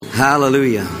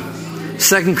Hallelujah.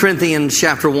 2 Corinthians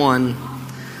chapter 1,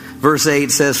 verse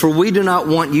 8 says, "For we do not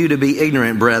want you to be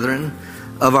ignorant, brethren,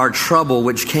 of our trouble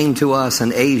which came to us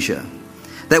in Asia,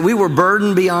 that we were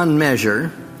burdened beyond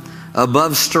measure,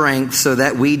 above strength, so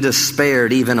that we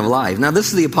despaired even of life." Now this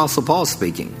is the Apostle Paul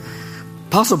speaking.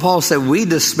 Apostle Paul said we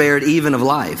despaired even of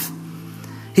life.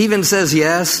 He even says,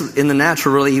 yes, in the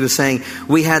natural, really, he was saying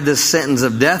we had this sentence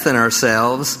of death in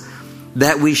ourselves,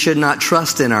 that we should not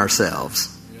trust in ourselves,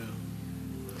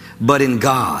 but in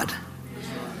God,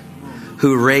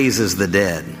 who raises the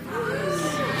dead.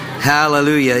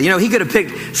 Hallelujah. You know, he could have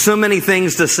picked so many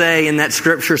things to say in that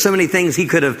scripture, so many things he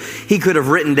could have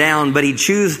written down, but he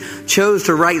chose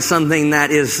to write something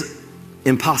that is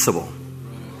impossible.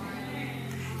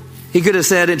 He could have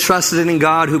said it, trusted in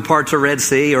God who parts a Red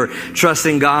Sea, or trust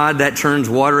in God that turns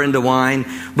water into wine.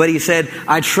 But he said,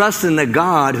 I trust in the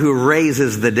God who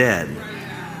raises the dead.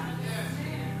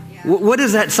 What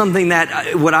is that something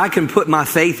that what I can put my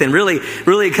faith in? Really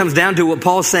it comes down to what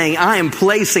Paul's saying. I am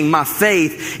placing my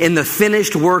faith in the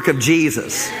finished work of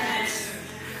Jesus.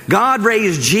 God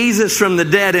raised Jesus from the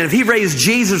dead, and if He raised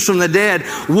Jesus from the dead,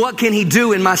 what can He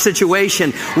do in my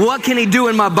situation? What can He do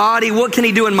in my body? What can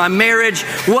He do in my marriage?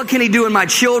 What can He do in my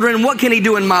children? What can He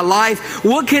do in my life?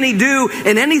 What can He do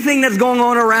in anything that's going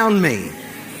on around me?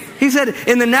 He said,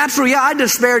 in the natural, yeah, I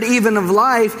despaired even of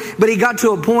life, but he got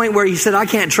to a point where he said, I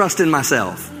can't trust in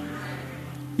myself.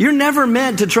 You're never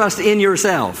meant to trust in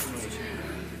yourself.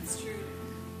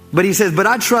 But he says, but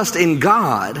I trust in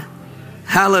God,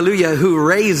 hallelujah, who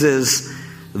raises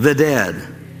the dead.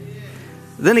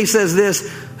 Then he says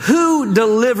this, who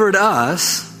delivered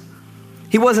us?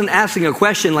 He wasn't asking a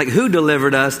question like who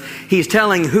delivered us. He's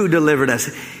telling who delivered us.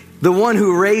 The one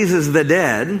who raises the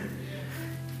dead.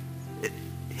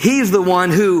 He's the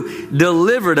one who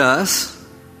delivered us.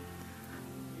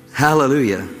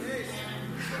 Hallelujah.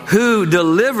 Who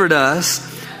delivered us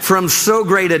from so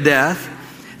great a death.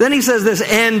 Then he says this,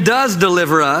 and does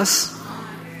deliver us.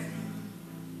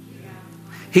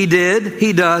 He did,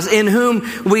 He does, in whom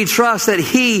we trust that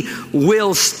He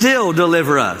will still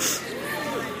deliver us.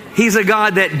 He's a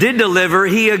God that did deliver.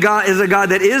 He is a God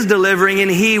that is delivering,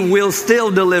 and He will still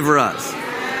deliver us.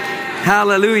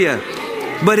 Hallelujah.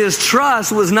 But his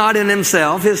trust was not in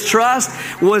himself. His trust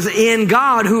was in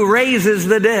God who raises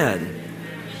the dead.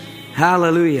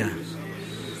 Hallelujah.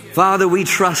 Father, we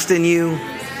trust in you.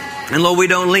 And Lord, we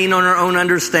don't lean on our own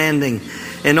understanding.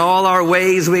 In all our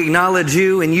ways, we acknowledge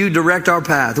you and you direct our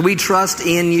path. We trust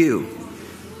in you.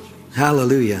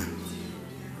 Hallelujah.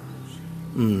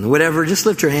 Whatever, just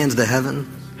lift your hands to heaven.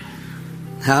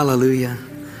 Hallelujah.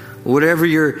 Whatever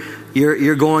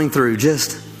you're going through,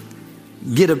 just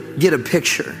get a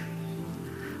picture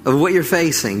of what you're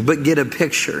facing, but get a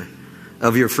picture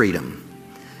of your freedom.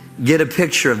 Get a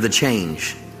picture of the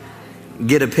change.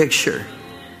 Get a picture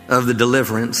of the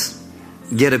deliverance.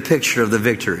 Get a picture of the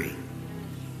victory.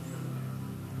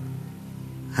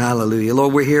 Hallelujah.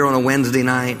 Lord, we're here on a Wednesday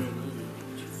night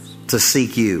to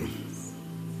seek you.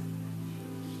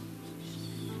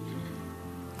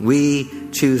 We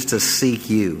choose to seek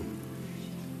you.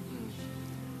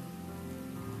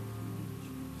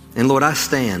 And Lord, I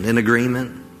stand in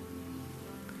agreement,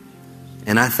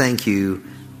 and I thank you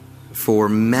for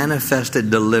manifested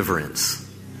deliverance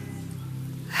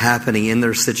happening in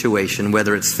their situation,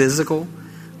 whether it's physical,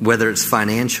 whether it's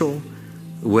financial,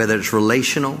 whether it's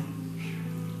relational.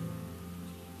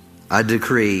 I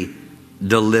decree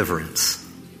deliverance.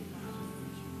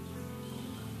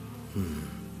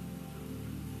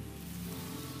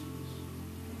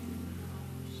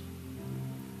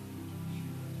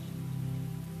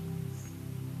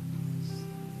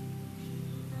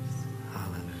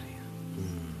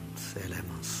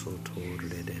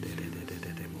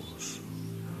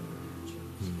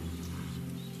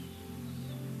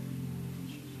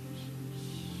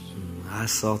 I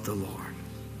sought the Lord,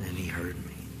 and He heard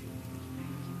me.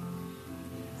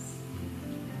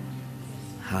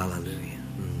 Hallelujah.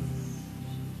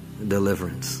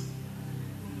 Deliverance.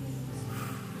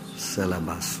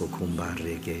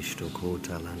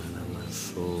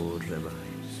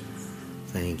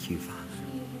 Thank you, Father.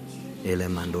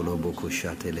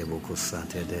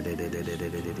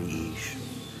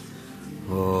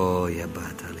 Oh,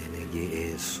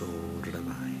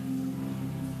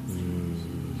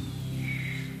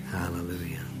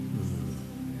 hallelujah.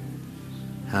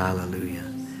 Hallelujah.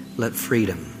 Let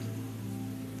freedom,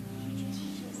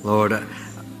 Lord,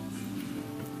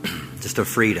 just a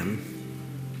freedom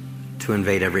to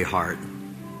invade every heart.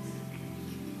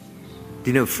 Do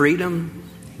you know freedom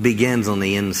begins on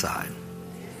the inside?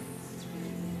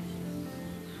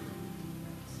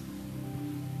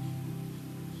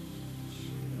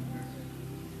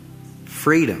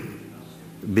 Freedom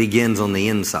begins on the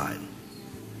inside.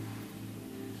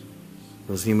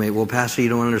 Because you may, well, Pastor, you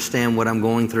don't understand what I'm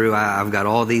going through. I've got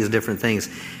all these different things.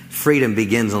 Freedom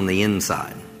begins on the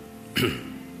inside.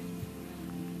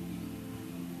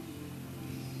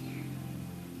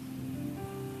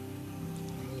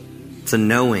 It's a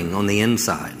knowing on the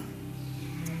inside.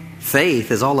 Faith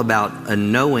is all about a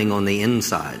knowing on the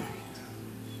inside.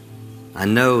 I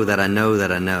know that I know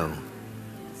that I know.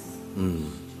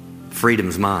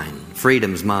 Freedom's mine.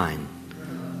 Freedom's mine.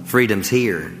 Freedom's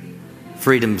here.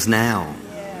 Freedom's now.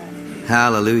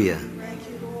 Hallelujah.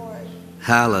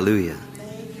 Hallelujah.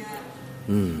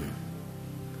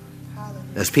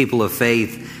 As people of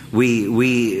faith,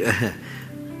 we're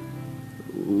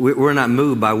not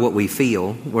moved by what we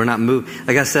feel. We're not moved.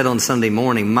 Like I said on Sunday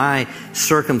morning, my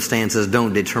circumstances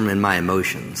don't determine my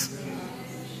emotions.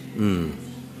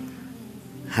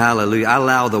 Hallelujah. I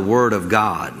allow the Word of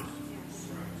God.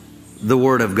 The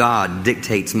Word of God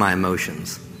dictates my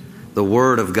emotions. The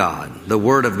Word of God. The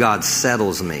Word of God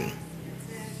settles me.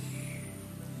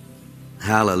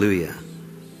 Hallelujah.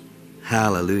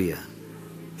 Hallelujah.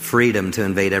 Freedom to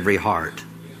invade every heart.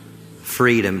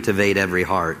 Freedom to invade every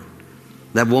heart.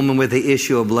 That woman with the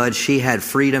issue of blood, she had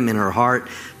freedom in her heart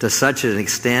to such an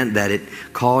extent that it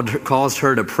caused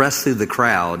her to press through the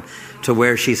crowd to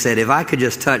where she said, if I could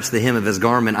just touch the hem of his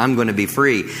garment, I'm going to be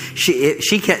free.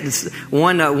 She kept,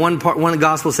 one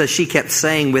gospel says she kept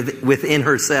saying within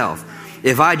herself,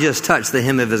 if I just touch the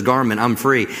hem of his garment, I'm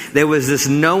free. There was this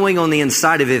knowing on the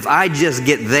inside of it, if I just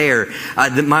get there,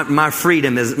 my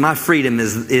freedom is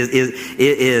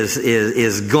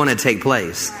going to take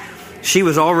place. She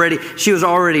was already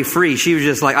free. She was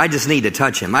just like, I just need to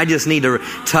touch him. I just need to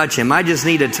touch him. I just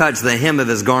need to touch the hem of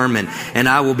his garment and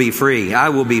I will be free. I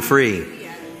will be free.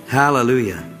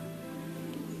 Hallelujah.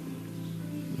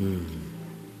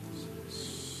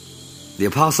 The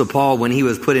Apostle Paul, when he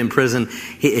was put in prison,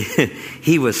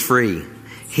 he was free.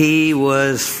 He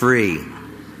was free.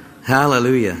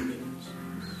 Hallelujah.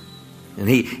 And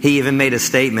he even made a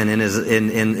statement in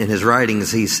his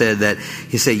writings. He said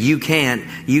you can't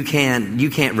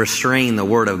restrain the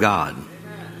Word of God.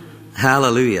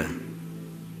 Hallelujah.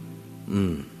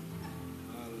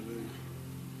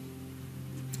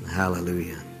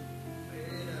 Hallelujah.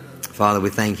 Father, we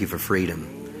thank you for freedom.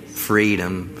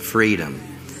 Freedom. Freedom.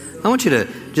 I want you to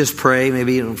just pray,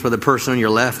 maybe for the person on your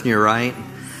left and your right.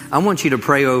 I want you to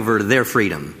pray over their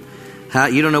freedom.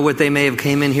 You don't know what they may have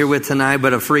came in here with tonight,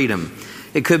 but a freedom.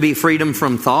 It could be freedom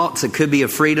from thoughts. It could be a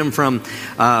freedom from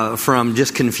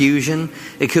just confusion.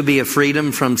 It could be a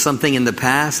freedom from something in the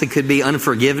past. It could be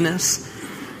unforgiveness.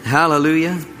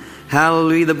 Hallelujah.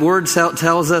 Hallelujah. The Word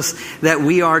tells us that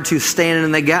we are to stand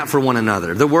in the gap for one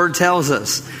another. The Word tells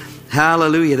us,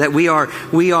 hallelujah, that we are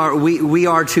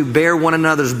to bear one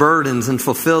another's burdens and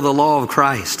fulfill the law of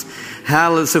Christ.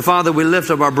 Hallelujah. So, Father, we lift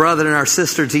up our brother and our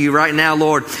sister to you right now,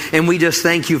 Lord, and we just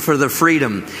thank you for the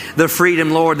freedom,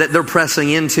 Lord, that they're pressing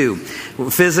into.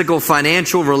 Physical,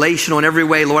 financial, relational, in every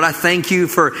way, Lord. I thank you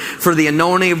for the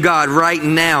anointing of God right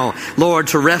now, Lord,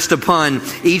 to rest upon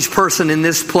each person in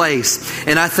this place.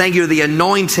 And I thank you for the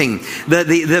anointing.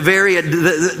 The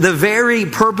very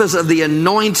purpose of the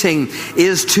anointing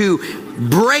is to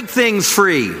break things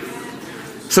free.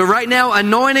 So right now,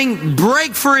 anointing,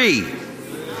 break free.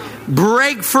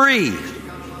 Break free.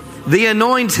 The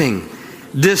anointing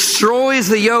destroys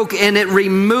the yoke and it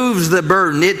removes the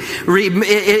burden. It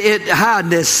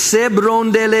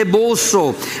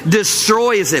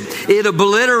destroys it. It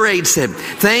obliterates it.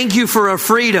 Thank you for a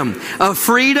freedom. A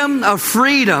freedom. A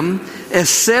freedom.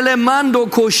 Selemando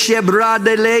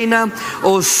koshebradelena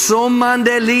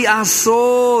osomandeli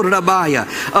asorabaya.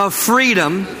 A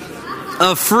freedom.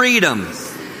 A freedom.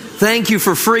 Thank you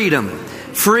for freedom.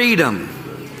 Freedom.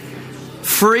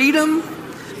 Freedom,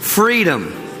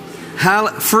 freedom,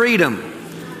 freedom.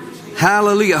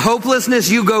 Hallelujah. Hopelessness,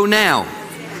 you go now.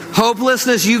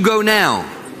 Hopelessness, you go now.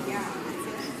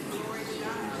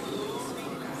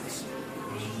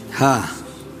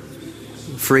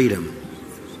 Freedom,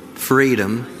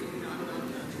 freedom.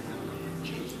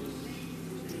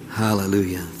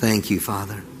 Hallelujah. Thank you,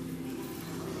 Father.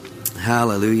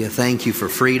 Hallelujah. Thank you for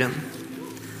freedom.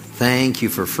 Thank you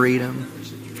for freedom.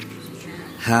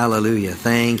 Hallelujah.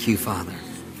 Thank you, Father.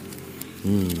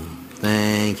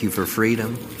 Thank you for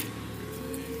freedom.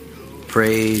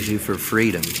 Praise you for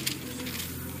freedom.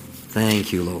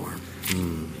 Thank you, Lord.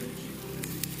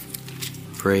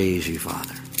 Praise you,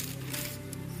 Father.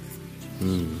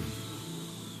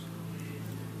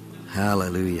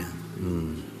 Hallelujah.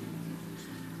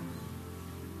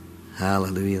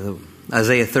 Hallelujah.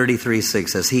 Isaiah 33:6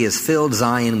 says, He has filled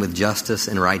Zion with justice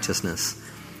and righteousness.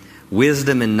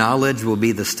 Wisdom and knowledge will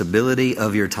be the stability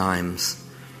of your times.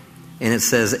 And it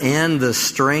says, and the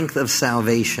strength of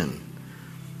salvation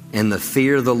and the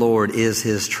fear of the Lord is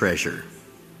his treasure.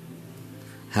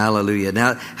 Hallelujah.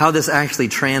 Now, how this actually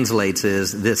translates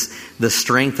is this: the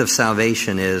strength of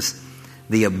salvation is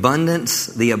the abundant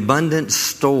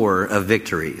store of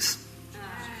victories.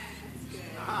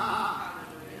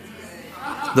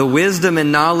 The wisdom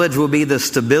and knowledge will be the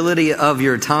stability of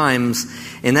your times.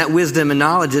 And that wisdom and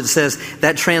knowledge, it says,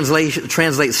 that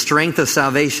translates strength of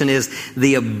salvation is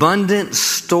the abundant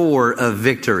store of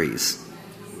victories.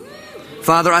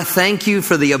 Father, I thank you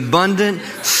for the abundant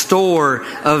store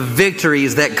of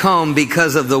victories that come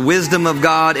because of the wisdom of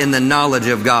God and the knowledge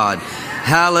of God.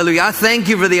 Hallelujah. I thank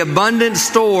you for the abundant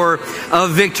store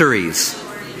of victories.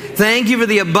 Thank you for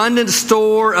the abundant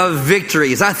store of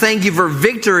victories. I thank you for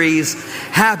victories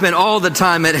happen all the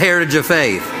time at Heritage of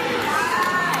Faith.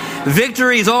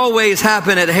 Victories always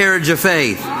happen at Heritage of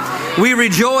Faith. We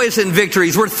rejoice in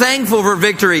victories. We're thankful for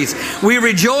victories. We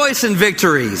rejoice in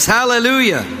victories.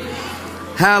 Hallelujah.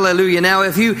 Hallelujah. Now,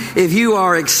 if you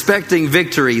are expecting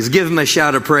victories, give him a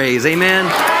shout of praise. Amen.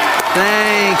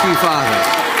 Thank you, Father.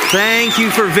 Thank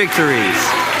you for victories.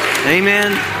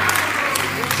 Amen.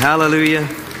 Hallelujah.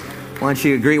 Why don't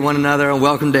you greet one another and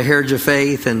welcome to Heritage of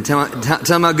Faith, and tell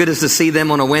them how good it is to see them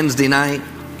on a Wednesday night.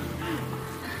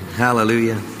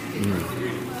 Hallelujah.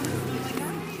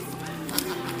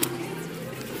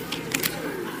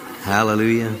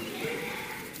 Hallelujah.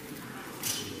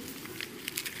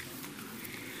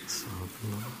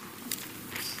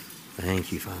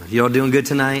 Thank you, Father. You all doing good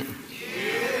tonight?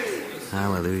 Yes.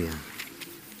 Hallelujah.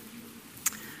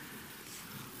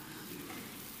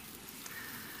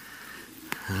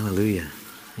 Hallelujah.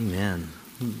 Amen.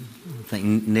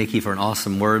 Thank Nikki for an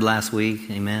awesome word last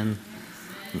week. Amen.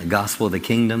 The gospel of the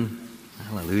kingdom.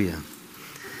 Hallelujah.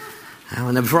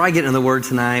 Now, before I get into the word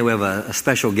tonight, we have a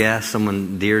special guest,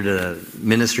 someone dear to the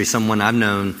ministry, someone I've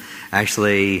known.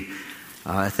 Actually,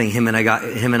 I think him and I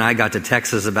got to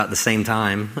Texas about the same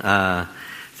time. I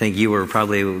think you were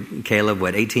probably, Caleb,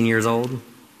 18 years old?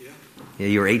 Yeah,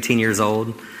 you were 18 years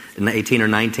old. 18 or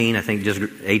 19, I think just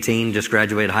 18, just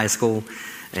graduated high school.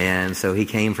 And so he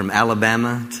came from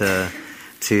Alabama to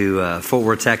Fort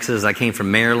Worth, Texas. I came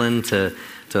from Maryland to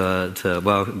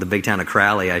the big town of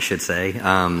Crowley, I should say.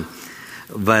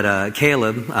 But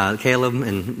Caleb,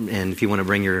 and if you want to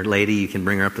bring your lady, you can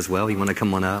bring her up as well. You want to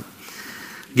come on up?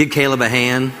 Give Caleb a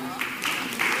hand.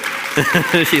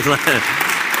 she's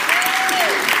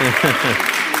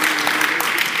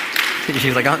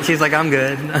like I'm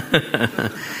good.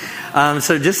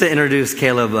 So just to introduce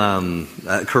Caleb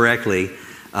correctly,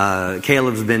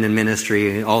 Caleb's been in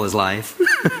ministry all his life,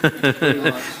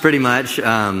 pretty much.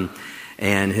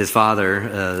 And his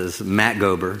father is Matt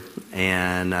Gober,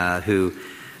 and who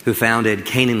founded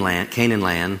Canaan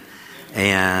Land.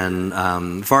 And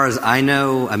as far as I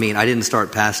know, I didn't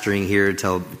start pastoring here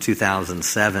until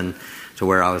 2007, to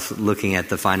where I was looking at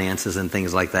the finances and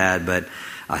things like that. But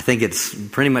I think it's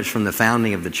pretty much from the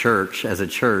founding of the church. As a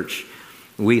church,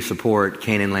 we support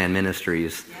Canaan Land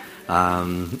Ministries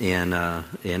in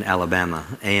Alabama,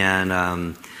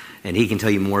 and he can tell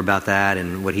you more about that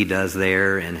and what he does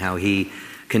there, and how he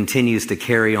continues to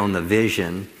carry on the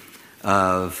vision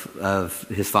of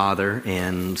his father,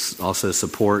 and also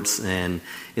supports and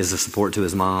is a support to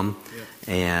his mom.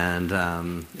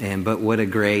 But what a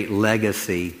great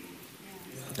legacy.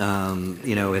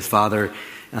 His father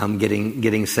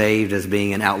getting saved as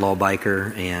being an outlaw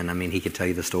biker, and he could tell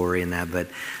you the story and that,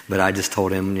 but I just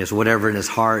told him just whatever in his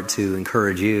heart to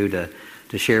encourage you to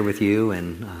share with you,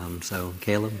 and so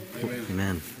Caleb.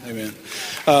 Amen.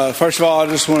 First of all, I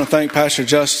just want to thank Pastor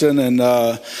Justin and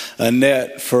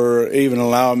Annette for even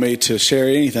allowing me to share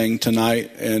anything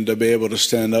tonight and to be able to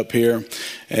stand up here.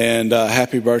 And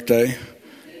happy birthday.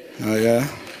 Oh, yeah.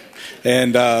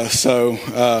 And so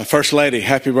First Lady,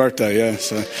 happy birthday. Yeah,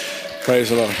 so praise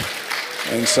the Lord.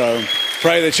 And so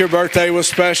pray that your birthday was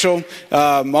special.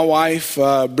 My wife,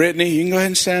 Brittany, you can go ahead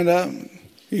and stand up.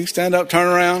 You can stand up, turn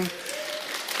around.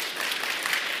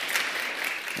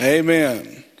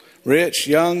 Amen. Rich,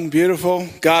 young, beautiful,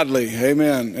 godly.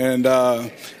 Amen. And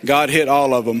God hit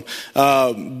all of them.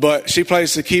 But she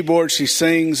plays the keyboard, she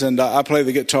sings, and I play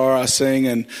the guitar, I sing,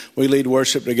 and we lead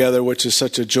worship together, which is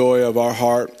such a joy of our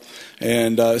heart,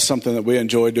 and something that we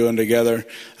enjoy doing together.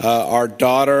 Our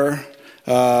daughter,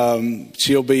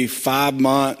 she'll be 5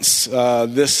 months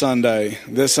this Sunday,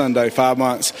 5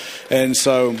 months. And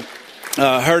so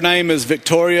Her name is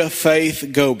Victoria Faith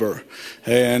Gober,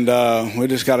 and we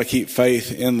just got to keep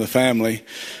faith in the family,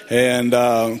 and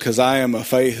because I am a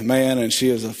faith man and she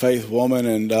is a faith woman,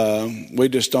 and we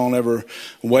just don't ever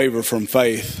waver from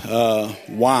faith.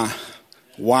 Why?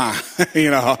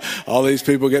 All these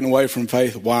people getting away from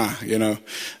faith. Why?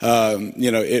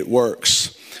 It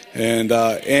works. And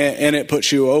it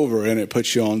puts you over, and it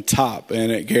puts you on top,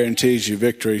 and it guarantees you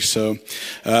victory. So,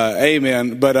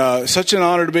 amen. But such an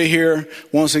honor to be here.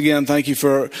 Once again, thank you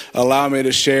for allowing me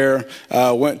to share.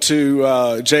 Went to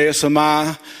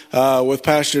JSMI with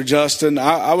Pastor Justin.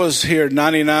 I was here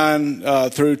 99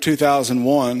 through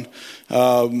 2001.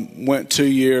 Went 2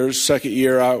 years. Second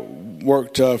year, I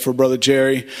worked for Brother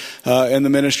Jerry in the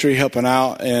ministry, helping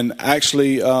out. And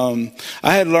actually, I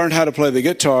had learned how to play the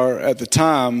guitar at the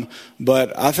time,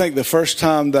 but I think the first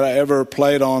time that I ever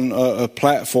played on a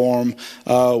platform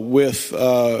with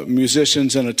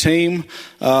musicians in a team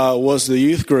was the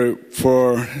youth group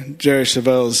for Jerry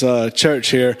Chevelle's church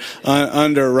here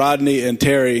under Rodney and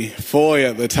Terry Foy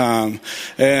at the time.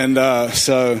 And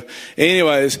so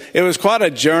anyways, it was quite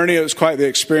a journey. It was quite the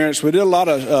experience. We did a lot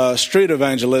of street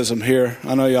evangelism here.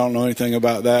 I know y'all don't know anything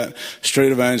about that.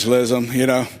 Street evangelism,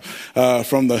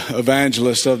 from the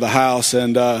evangelist of the house.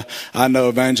 And I know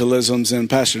evangelism's in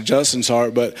Pastor Justin's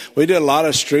heart, but we did a lot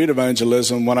of street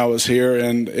evangelism when I was here,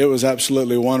 and it was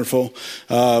absolutely wonderful.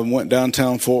 Went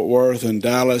downtown Fort Worth and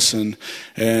Dallas and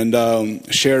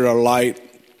shared our light.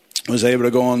 Was able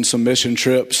to go on some mission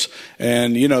trips,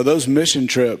 and those mission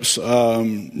trips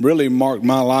really marked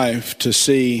my life to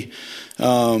see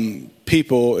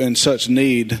people in such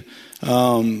need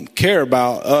care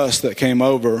about us that came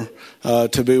over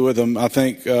to be with them. I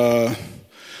think the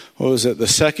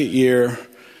second year?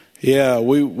 Yeah,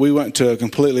 we went to a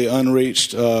completely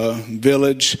unreached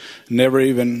village, never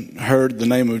even heard the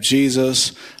name of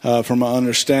Jesus. From my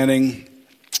understanding,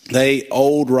 they ate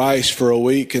old rice for a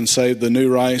week and saved the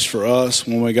new rice for us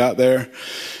when we got there.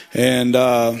 And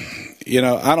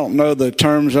I don't know the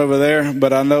terms over there,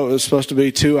 but I know it was supposed to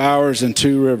be 2 hours and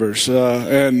 2 rivers,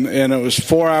 and it was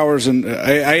 4 hours and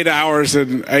 8 hours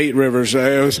and 8 rivers.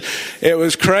 It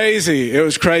was crazy. It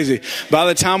was crazy. By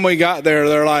the time we got there,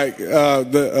 they're like,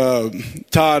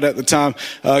 Todd at the time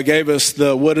gave us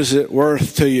the "What is it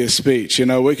worth to you" speech.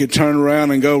 We could turn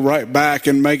around and go right back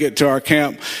and make it to our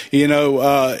camp,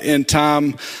 in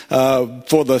time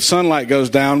before the sunlight goes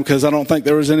down, because I don't think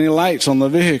there was any lights on the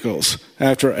vehicles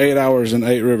after 8 hours and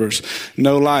 8 rivers.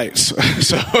 No lights.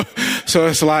 So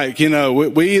it's like,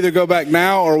 we either go back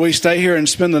now or we stay here and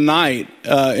spend the night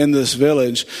in this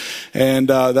village. And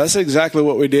that's exactly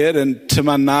what we did. And to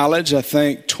my knowledge, I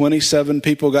think 27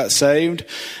 people got saved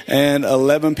and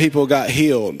 11 people got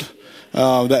healed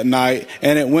that night.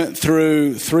 And it went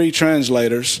through 3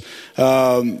 translators.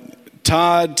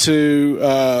 Todd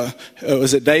to,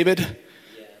 was it David?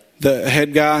 The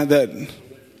head guy that...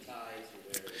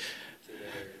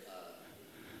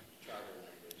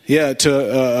 Yeah,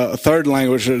 to a third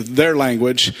language, or their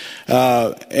language,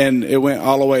 and it went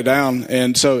all the way down.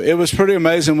 And so it was pretty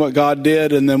amazing what God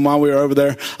did. And then while we were over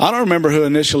there, I don't remember who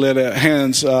initially laid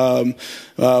hands,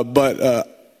 but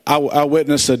I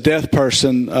witnessed a deaf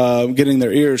person getting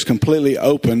their ears completely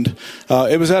opened.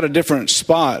 It was at a different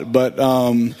spot, but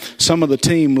some of the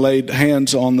team laid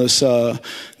hands on this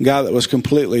guy that was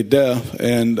completely deaf,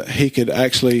 and he could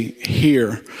actually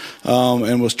hear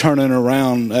and was turning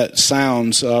around at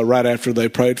sounds right after they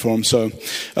prayed for him. So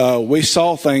we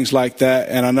saw things like that,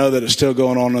 and I know that it's still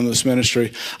going on in this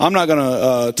ministry. I'm not going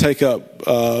to take up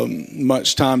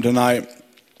much time tonight.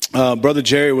 Brother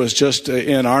Jerry was just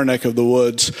in our neck of the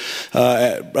woods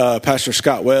at Pastor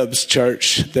Scott Webb's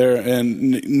church there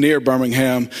near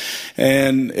Birmingham,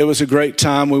 and it was a great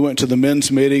time. We went to the men's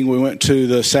meeting. We went to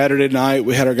the Saturday night.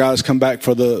 We had our guys come back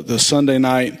for the Sunday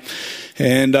night,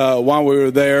 and while we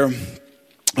were there,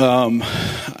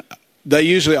 they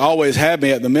usually always have me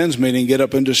at the men's meeting get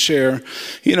up and just share,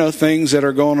 things that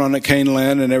are going on at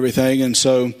Caneland and everything. And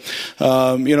so,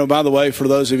 by the way, for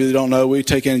those of you that don't know, we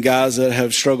take in guys that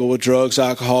have struggled with drugs,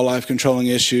 alcohol, life controlling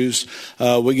issues.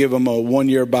 We give them a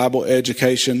 1-year Bible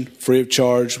education free of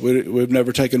charge. We've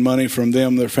never taken money from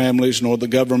them, their families, nor the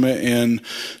government in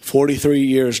 43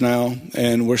 years now.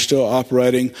 And we're still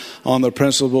operating on the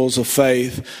principles of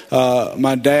faith.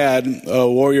 My dad, a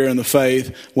warrior in the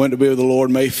faith, went to be with the Lord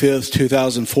May 5th,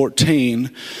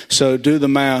 2014. So do the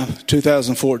math.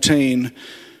 2014,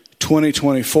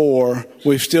 2024,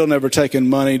 we've still never taken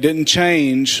money. Didn't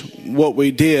change what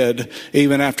we did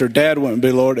even after Dad went to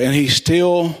be Lord, and he's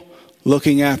still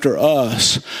looking after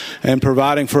us and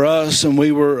providing for us. And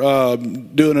we were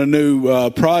doing a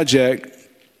new project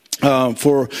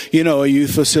for, a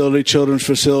youth facility, children's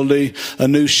facility, a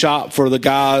new shop for the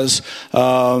guys,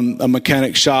 a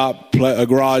mechanic shop, a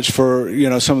garage for,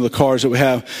 some of the cars that we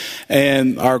have.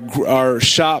 And our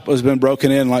shop has been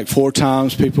broken in like 4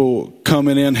 times. People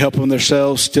coming in, helping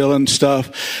themselves, stealing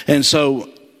stuff. And so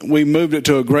we moved it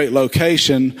to a great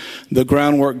location. The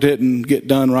groundwork didn't get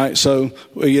done right. So,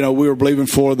 we were believing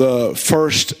for the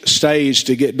first stage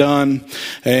to get done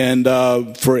and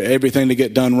for everything to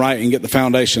get done right and get the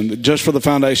foundation, just for the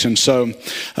foundation. So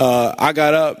I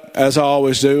got up, as I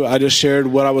always do. I just shared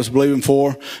what I was believing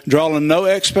for, drawing no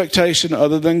expectation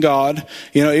other than God.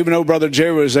 Even though Brother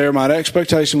Jerry was there, my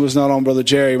expectation was not on Brother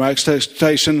Jerry. My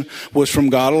expectation was from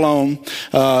God alone.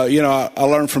 I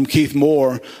learned from Keith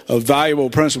Moore a valuable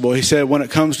principle. He said, when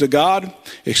it comes to God,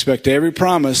 expect every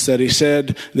promise that he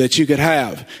said that you could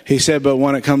have. He said, but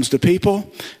when it comes to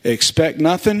people, expect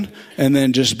nothing and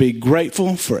then just be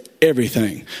grateful for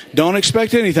everything. Don't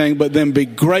expect anything, but then be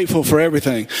grateful for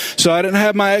everything. So I didn't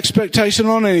have my expectation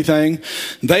on anything.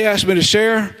 They asked me to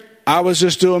share. I was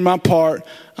just doing my part.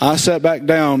 I sat back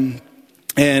down.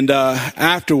 And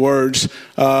afterwards,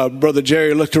 Brother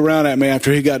Jerry looked around at me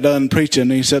after he got done preaching.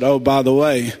 And he said, oh, by the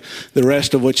way, the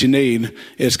rest of what you need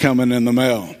is coming in the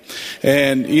mail.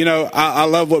 And, I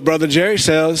love what Brother Jerry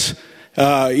says.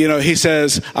 He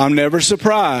says, I'm never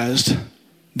surprised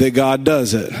that God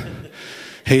does it.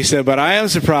 He said, but I am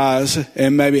surprised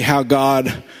in maybe how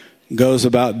God goes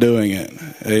about doing it.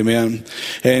 Amen.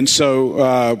 And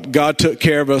so God took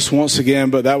care of us once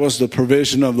again, but that was the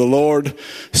provision of the Lord,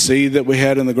 seed that we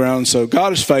had in the ground. So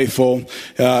God is faithful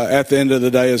at the end of the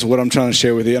day is what I'm trying to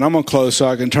share with you. And I'm going to close so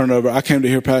I can turn it over. I came to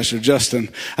hear Pastor Justin.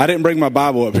 I didn't bring my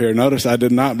Bible up here. Notice I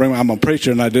did not bring, I'm a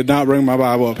preacher and I did not bring my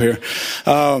Bible up here.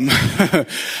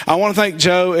 I want to thank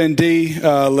Joe and Dee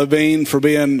Levine for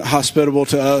being hospitable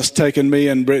to us, taking me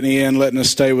and Brittany in, letting us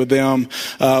stay with them.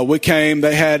 We came,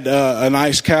 they had a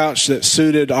nice couch that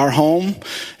suited our home.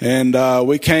 And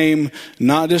we came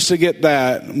not just to get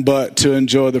that, but to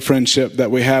enjoy the friendship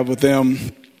that we have with them.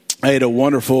 I ate a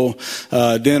wonderful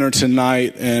dinner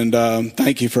tonight, and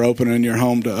thank you for opening your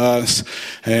home to us.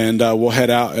 And we'll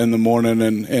head out in the morning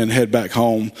and head back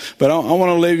home. But I want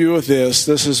to leave you with this.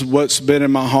 This is what's been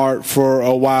in my heart for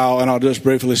a while, and I'll just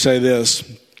briefly say this.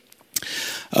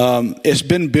 It's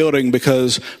been building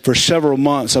because for several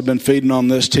months I've been feeding on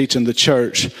this, teaching the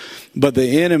church. But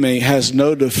the enemy has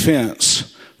no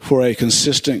defense for a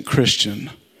consistent Christian.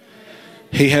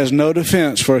 He has no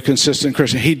defense for a consistent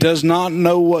Christian. He does not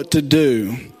know what to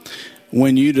do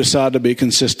when you decide to be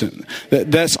consistent.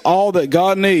 That's all that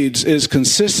God needs is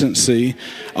consistency.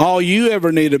 All you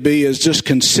ever need to be is just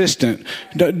consistent.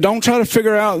 Don't try to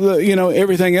figure out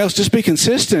everything else. Just be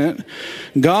consistent.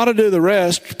 God will do the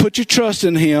rest. Put your trust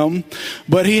in Him.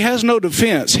 But He has no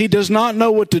defense. He does not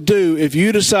know what to do if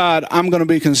you decide, I'm going to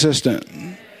be consistent.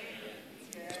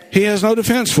 He has no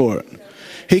defense for it.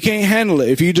 He can't handle it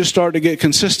if you just start to get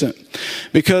consistent.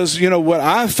 Because, what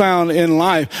I've found in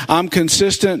life, I'm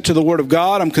consistent to the Word of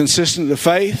God. I'm consistent to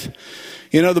faith.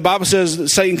 The Bible says that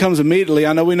Satan comes immediately,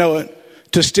 I know we know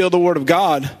it, to steal the Word of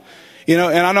God. And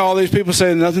I know all these people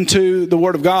say nothing to the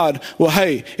Word of God. Well,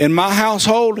 hey, in my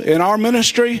household, in our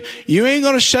ministry, you ain't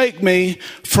going to shake me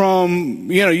from,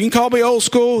 you can call me old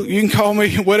school. You can call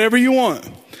me whatever you want.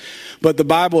 But the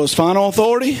Bible is final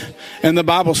authority, and the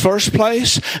Bible's first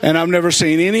place, and I've never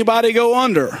seen anybody go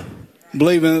under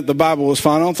believing that the Bible was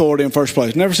final authority in first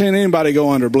place. Never seen anybody go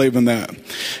under believing that.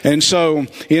 And so,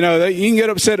 you can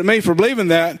get upset at me for believing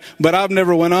that, but I've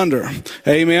never went under.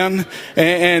 Amen.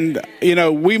 And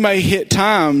we may hit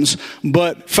times,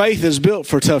 but faith is built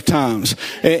for tough times,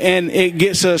 and it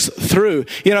gets us through.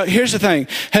 Here's the thing.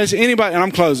 Has anybody, and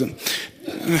I'm closing.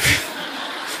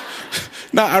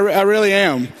 No, I really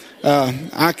am.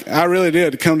 I really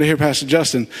did come to hear Pastor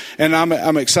Justin, and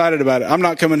I'm excited about it. I'm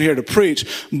not coming here to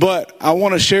preach, but I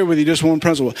want to share with you just one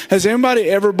principle. Has anybody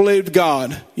ever believed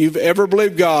God? You've ever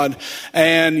believed God,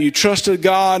 and you trusted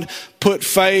God, put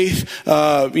faith,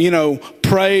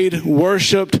 prayed,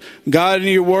 worshiped, God in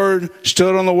your word,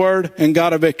 stood on the word, and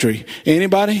got a victory.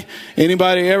 Anybody?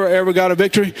 Anybody ever got a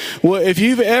victory? Well, if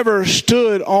you've ever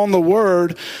stood on the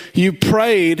word, you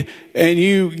prayed, and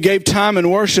you gave time in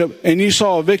worship, and you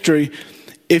saw a victory.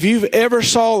 If you've ever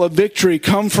saw a victory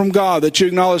come from God that you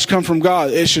acknowledge come from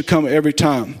God, it should come every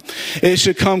time. It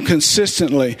should come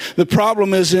consistently. The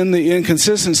problem is in the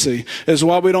inconsistency, is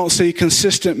why we don't see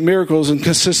consistent miracles and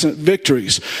consistent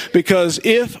victories. Because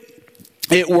if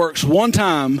it works one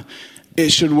time, it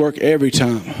should work every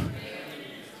time.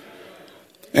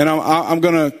 And I'm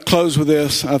going to close with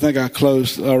this. I think I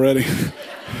closed already.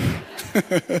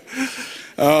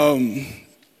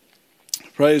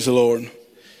 Praise the Lord.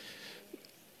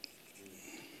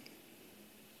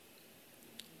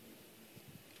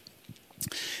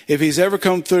 If he's ever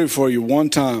come through for you one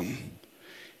time,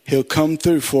 he'll come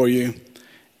through for you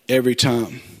every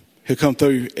time. He'll come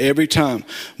through every time.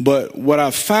 But what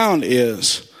I've found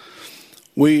is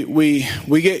we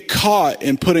get caught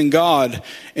in putting God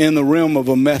in the realm of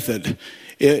a method.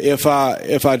 If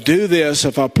I do this,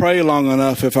 if I pray long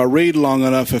enough, if I read long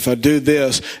enough, if I do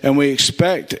this, and we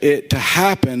expect it to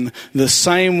happen the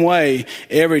same way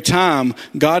every time,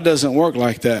 God doesn't work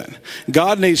like that.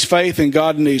 God needs faith and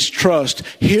God needs trust.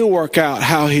 He'll work out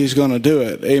how he's going to do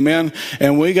it. Amen?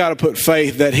 And we got to put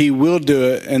faith that he will do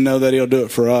it and know that he'll do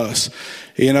it for us.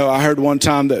 You know, I heard one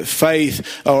time that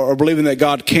faith or believing that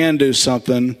God can do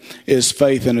something is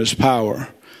faith in his power.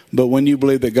 But when you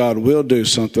believe that God will do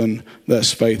something,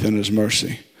 that's faith in his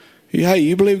mercy. Hey,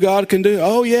 you believe God can do?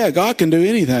 Oh, yeah, God can do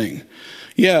anything.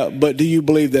 Yeah, but do you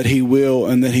believe that he will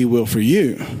and that he will for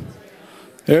you?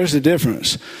 There's the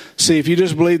difference. See, if you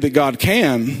just believe that God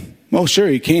can, well, sure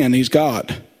he can. He's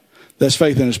God. That's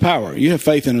faith in his power. You have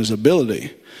faith in his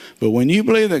ability. But when you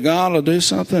believe that God will do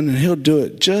something and he'll do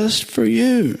it just for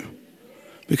you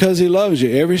because he loves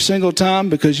you every single time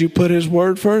because you put his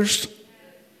word first,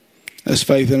 that's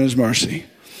faith in his mercy.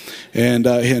 And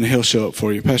he'll show up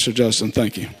for you. Pastor Justin,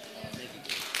 thank you.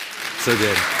 So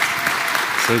good.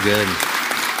 So good.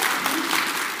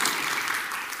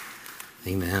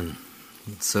 Amen.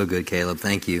 So good, Caleb.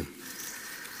 Thank you.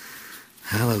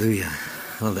 Hallelujah.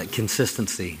 I love that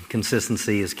consistency.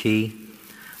 Consistency is key.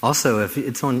 Also, if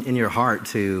it's in your heart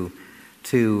to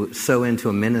sow into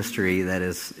a ministry that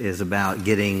is about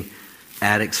getting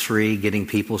addicts free, getting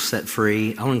people set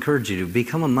free, I'll encourage you to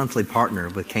become a monthly partner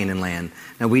with Canaan Land.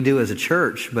 Now, we do as a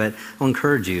church, but I'll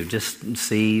encourage you, just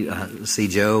see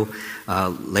Joe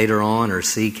later on, or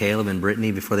see Caleb and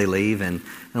Brittany before they leave, and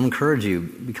I'll encourage you,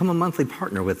 become a monthly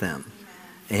partner with them,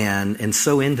 and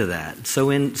sow into that. Sow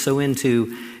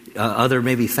into other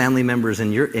maybe family members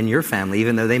in your family,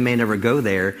 even though they may never go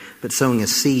there, but sowing a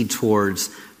seed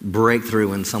towards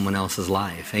breakthrough in someone else's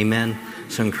life. Amen.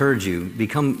 So I encourage you,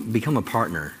 become a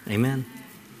partner. Amen.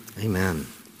 Amen.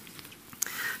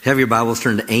 Have your Bibles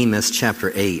turned to Amos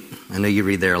chapter 8. I know you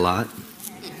read there a lot.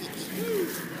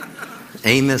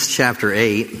 Amos chapter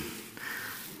 8.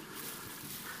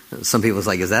 Some people's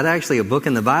like, is that actually a book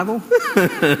in the Bible?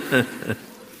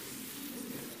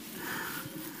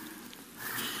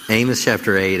 Amos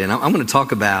chapter 8, and I'm going to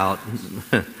talk about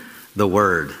the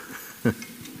Word.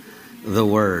 The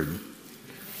Word.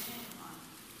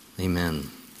 Amen.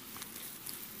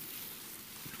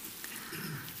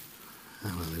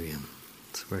 Hallelujah.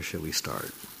 So where should we start?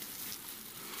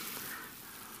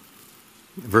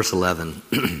 Verse 11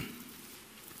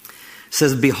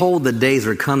 says, "Behold, the days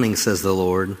are coming, says the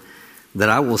Lord, that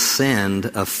I will send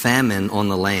a famine on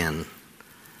the land,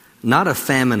 not a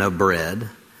famine of bread,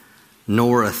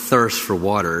 nor a thirst for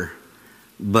water,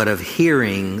 but of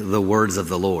hearing the words of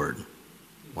the Lord."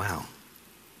 Wow.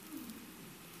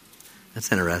 That's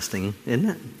interesting, isn't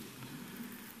it?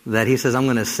 That he says, I'm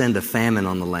going to send a famine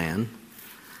on the land.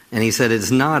 And he said,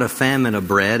 it's not a famine of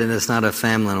bread and it's not a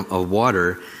famine of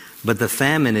water, but the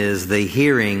famine is the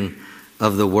hearing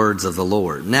of the words of the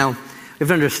Lord. Now, we have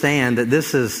to understand that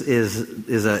this is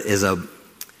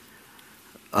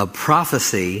a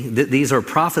prophecy. These are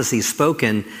prophecies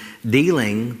spoken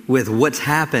dealing with what's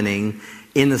happening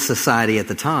in the society at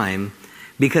the time,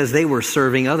 because they were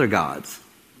serving other gods.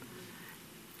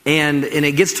 And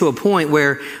it gets to a point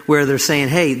where they're saying,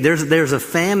 hey, there's a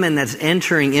famine that's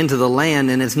entering into the land,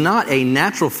 and it's not a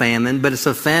natural famine, but it's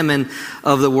a famine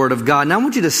of the Word of God. Now I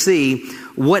want you to see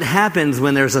what happens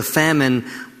when there's a famine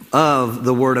of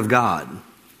the Word of God.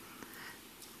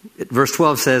 Verse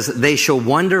 12 says, "They shall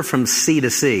wander from sea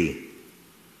to sea,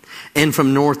 and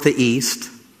from north to east.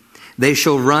 They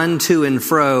shall run to and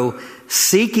fro,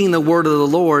 seeking the word of the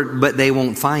Lord, but they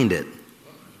won't find it."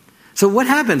 So what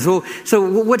happens? So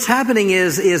what's happening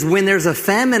is when there's a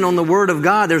famine on the Word of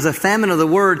God, there's a famine of the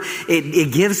Word.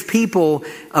 It gives people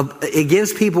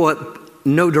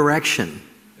no direction.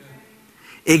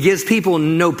 It gives people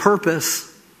no purpose.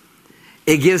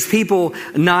 It gives people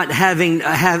not if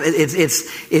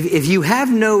you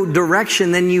have no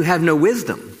direction, then you have no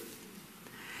wisdom.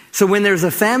 So when there's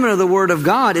a famine of the Word of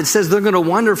God, it says they're going to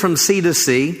wander from sea to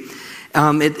sea.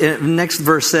 Next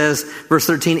verse says, verse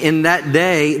 13, "In that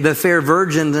day the fair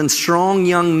virgins and the strong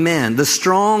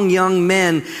young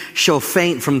men shall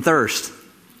faint from thirst.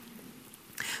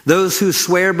 Those who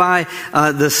swear by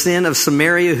the sin of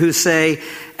Samaria, who say,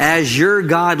 'As your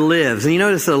God lives.'" And you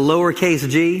notice a lowercase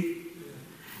g?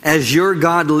 "As your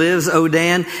God lives, O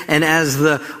Dan, and as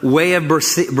the way of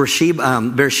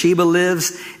Beersheba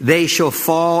lives, they shall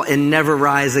fall and never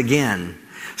rise again."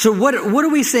 So what are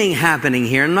we seeing happening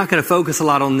here? I'm not going to focus a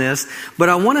lot on this, but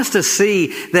I want us to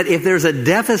see that if there's a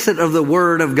deficit of the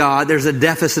Word of God, there's a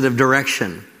deficit of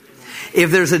direction. If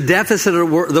there's a deficit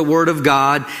of the Word of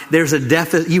God, there's a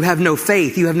deficit. You have no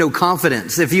faith. You have no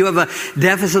confidence. If you have a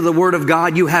deficit of the Word of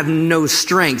God, you have no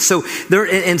strength. So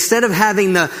instead of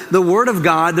having the Word of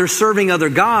God, they're serving other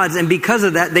gods. And because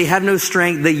of that, they have no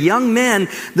strength. The young men,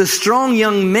 the strong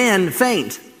young men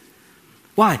faint.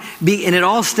 Why? And it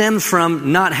all stems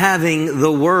from not having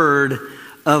the Word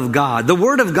of God. The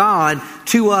Word of God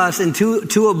to us and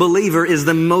to a believer is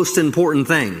the most important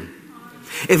thing.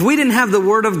 If we didn't have the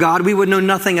Word of God, we would know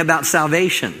nothing about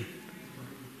salvation.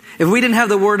 If we didn't have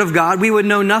the Word of God, we would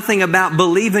know nothing about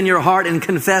believe in your heart and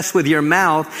confess with your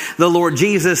mouth the Lord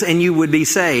Jesus and you would be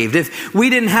saved. If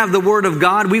we didn't have the Word of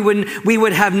God, we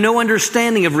would have no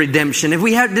understanding of redemption. If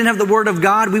we didn't have the Word of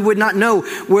God, we would not know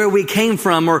where we came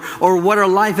from or what our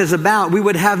life is about. We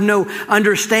would have no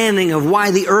understanding of why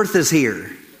the earth is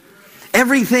here.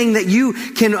 Everything that you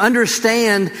can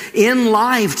understand in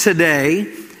life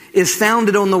today is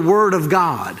founded on the Word of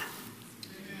God.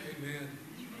 Amen.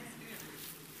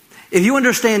 If you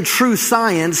understand true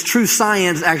science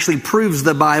actually proves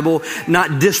the Bible,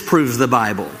 not disproves the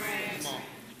Bible.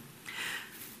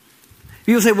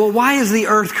 You'll say, well, why is the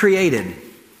earth created?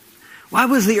 Why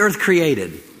was the earth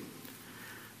created?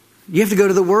 You have to go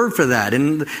to the Word for that.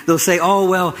 And they'll say, oh,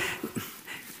 well,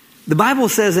 the Bible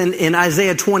says in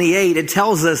Isaiah 28, it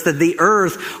tells us that the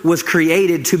earth was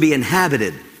created to be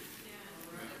inhabited.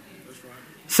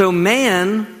 So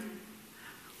the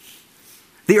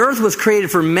earth was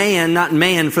created for man, not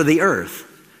man for the earth.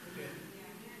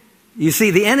 You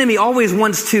see, the enemy always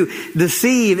wants to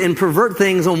deceive and pervert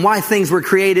things on why things were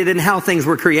created and how things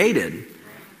were created.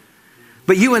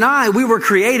 But you and I, we were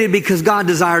created because God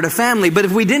desired a family. But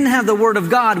if we didn't have the Word of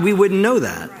God, we wouldn't know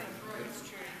that.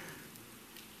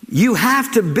 You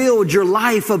have to build your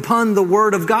life upon the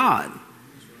Word of God.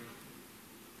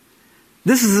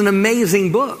 This is an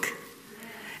amazing book.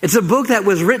 It's a book that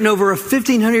was written over a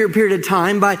 1,500-year period of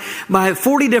time by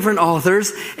 40 different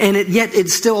authors, and yet it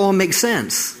still all makes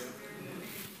sense.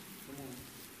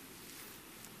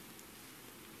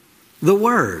 The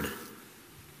Word.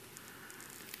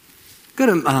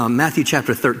 Go to Matthew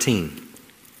chapter 13.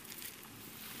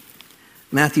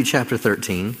 Matthew chapter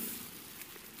 13.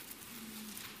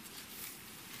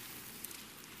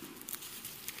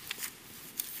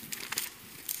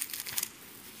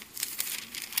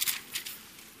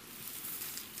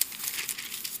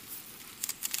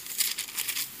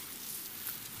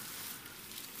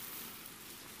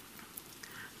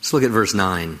 Let's look at verse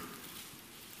 9.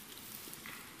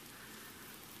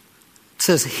 It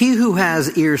says, he who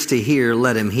has ears to hear,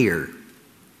 let him hear.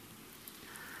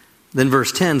 Then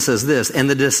verse 10 says this, and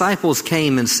the disciples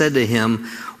came and said to him,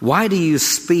 why do you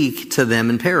speak to them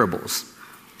in parables?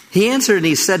 He answered and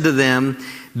he said to them,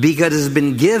 because it's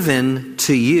been given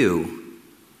to you.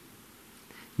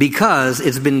 Because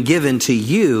it's been given to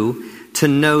you to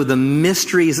know the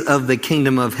mysteries of the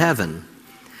kingdom of heaven.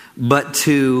 But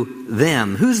to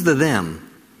them, who's the them?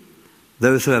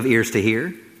 Those who have ears to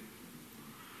hear.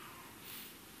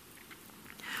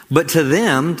 But to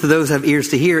them, to those who have ears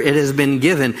to hear, it has been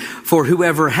given for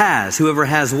whoever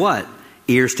has what?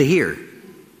 Ears to hear.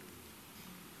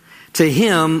 To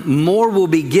him more will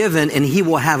be given and he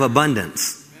will have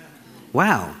abundance.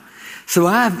 Wow. So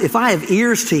if I have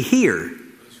ears to hear,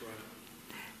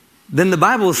 then the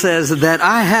Bible says that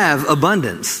I have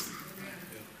abundance.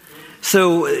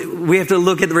 So we have to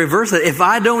look at the reverse. If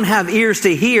I don't have ears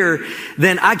to hear,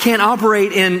 then I can't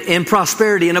operate in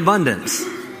prosperity and abundance.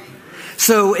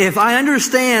 So if I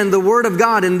understand the Word of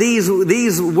God, and these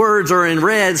words are in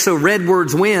red, so red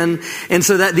words win, and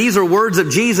so that these are words of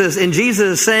Jesus, and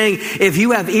Jesus is saying, if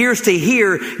you have ears to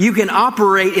hear, you can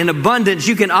operate in abundance,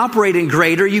 you can operate in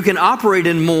greater, you can operate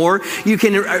in more, you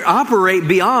can operate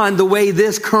beyond the way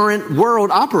this current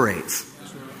world operates.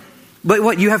 But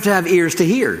what? You have to have ears to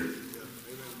hear.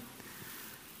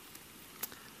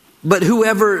 But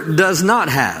whoever does not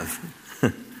have.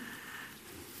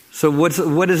 So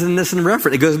what is in this in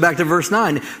reference? It goes back to verse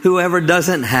 9. Whoever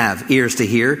doesn't have ears to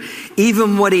hear,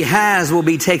 even what he has will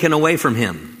be taken away from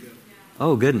him.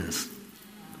 Oh, goodness.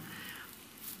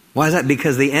 Why is that?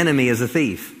 Because the enemy is a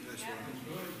thief.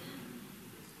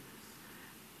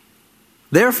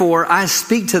 Therefore, I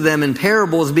speak to them in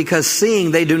parables, because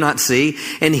seeing they do not see,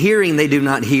 and hearing they do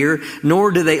not hear,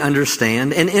 nor do they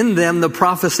understand. And in them the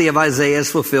prophecy of Isaiah is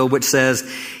fulfilled, which says,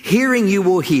 hearing you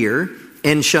will hear,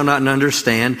 and shall not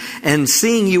understand, and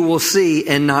seeing you will see,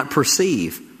 and not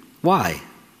perceive. Why?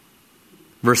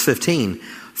 Verse 15,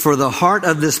 for the heart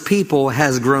of this people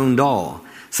has grown dull.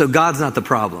 So God's not the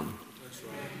problem.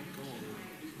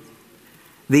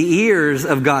 The ears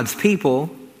of God's people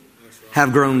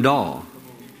have grown dull.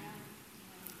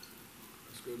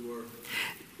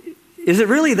 Is it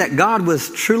really that God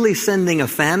was truly sending a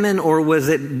famine, or was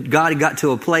it God got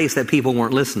to a place that people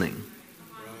weren't listening?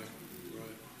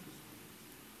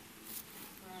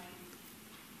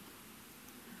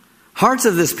 Hearts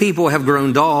of this people have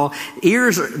grown dull.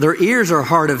 Their ears are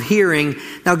hard of hearing.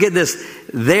 Now get this,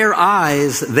 their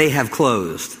eyes they have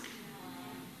closed.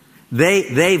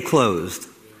 They've closed.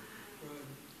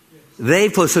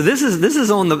 They've closed. So this is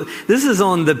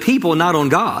on the people, not on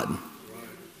God.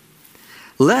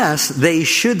 Lest they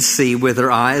should see with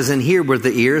their eyes and hear with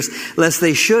their ears, lest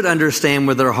they should understand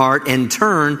with their heart and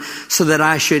turn so that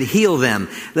I should heal them.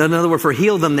 Another word for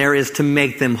heal them there is to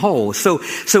make them whole. So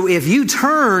if you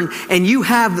turn and you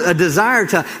have a desire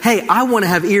to, hey, I want to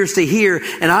have ears to hear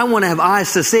and I want to have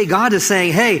eyes to see, God is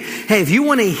saying, hey, if you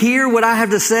want to hear what I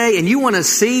have to say and you want to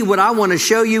see what I want to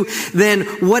show you, then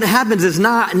what happens is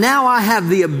now I have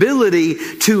the ability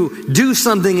to do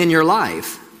something in your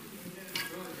life.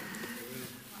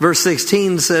 Verse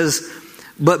 16 says,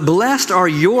 but blessed are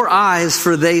your eyes,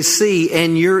 for they see,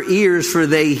 and your ears, for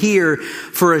they hear.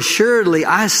 For assuredly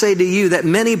I say to you that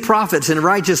many prophets and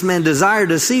righteous men desire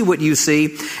to see what you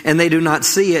see, and they do not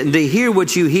see it, and to hear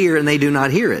what you hear, and they do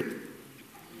not hear it.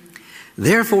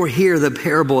 Therefore hear the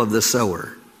parable of the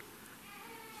sower.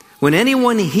 When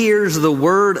anyone hears the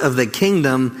word of the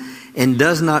kingdom and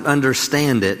does not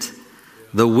understand it,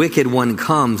 the wicked one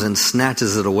comes and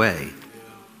snatches it away.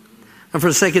 And for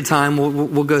the sake of time,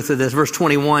 we'll go through this. Verse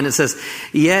 21, it says,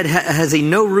 yet has he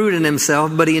no root in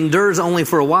himself, but he endures only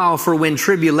for a while. For when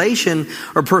tribulation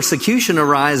or persecution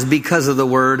arise because of the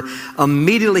word,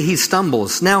 immediately he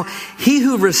stumbles. Now, he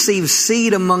who receives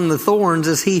seed among the thorns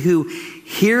is he who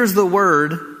hears the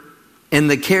word, and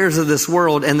the cares of this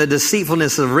world and the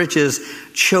deceitfulness of riches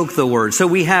choke the word. So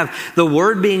we have the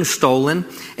word being stolen,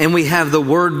 and we have the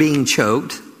word being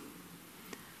choked.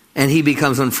 And he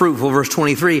becomes unfruitful. Verse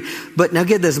 23. But now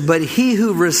get this. But he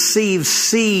who receives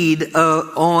seed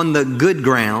on the good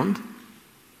ground.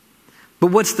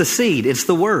 But what's the seed? It's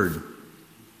the word.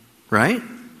 Right?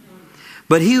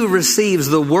 But he who receives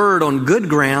the word on good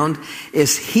ground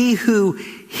is he who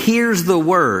hears the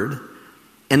word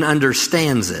and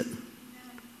understands it.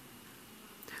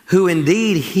 Who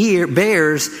indeed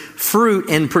bears fruit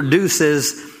and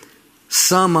produces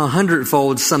some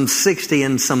 100-fold, some 60,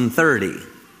 and some 30.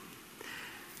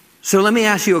 So let me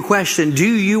ask you a question. Do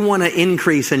you want to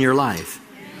increase in your life?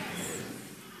 Yes.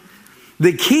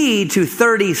 The key to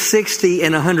 30, 60,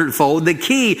 and 100-fold, the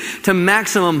key to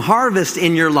maximum harvest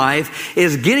in your life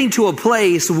is getting to a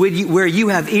place where you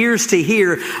have ears to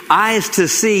hear, eyes to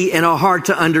see, and a heart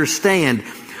to understand.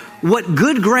 What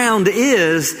good ground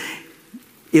is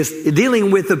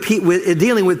dealing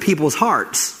with people's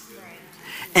hearts.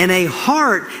 And a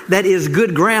heart that is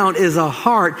good ground is a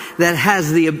heart that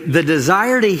has the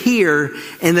desire to hear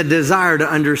and the desire to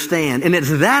understand. And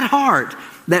it's that heart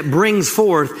that brings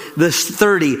forth this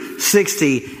 30,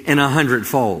 60, and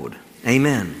 100-fold.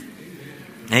 Amen.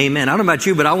 Amen. I don't know about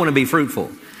you, but I want to be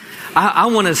fruitful. I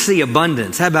want to see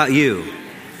abundance. How about you?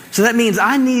 So that means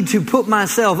I need to put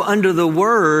myself under the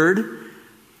word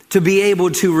to be able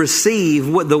to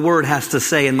receive what the word has to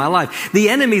say in my life. The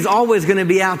enemy's always going to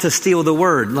be out to steal the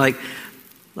word, like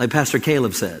Pastor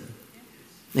Caleb said.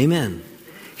 Amen.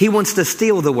 He wants to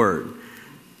steal the word.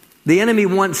 The enemy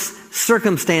wants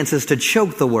circumstances to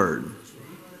choke the word.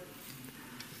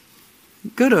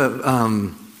 Go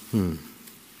to,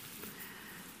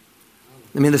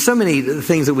 there's so many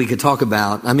things that we could talk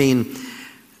about.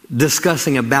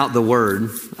 Discussing about the word.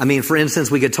 For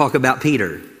instance, we could talk about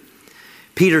Peter.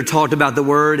 Peter talked about the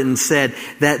word and said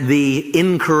that the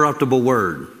incorruptible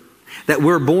word, that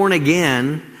we're born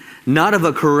again, not of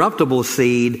a corruptible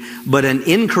seed, but an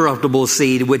incorruptible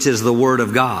seed, which is the word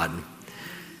of God.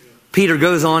 Peter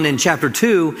goes on in chapter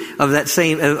 2 of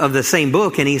the same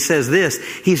book, and he says this.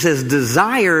 He says,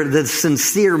 desire the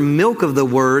sincere milk of the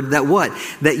word, that what?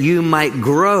 That you might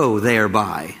grow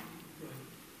thereby.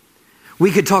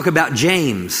 We could talk about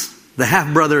James, the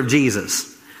half-brother of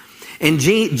Jesus. And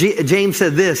James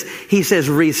said this. He says,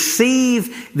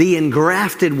 receive the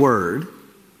engrafted word.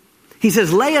 He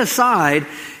says, lay aside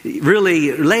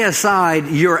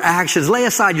your actions, lay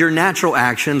aside your natural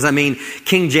actions.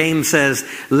 King James says,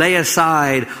 lay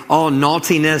aside all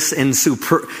naughtiness and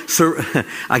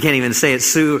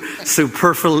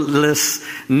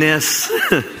superfluousness.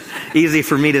 Easy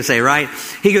for me to say, right?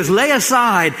 He goes, lay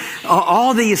aside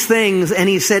all these things. And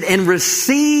he said, and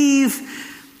receive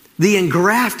the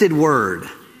engrafted word.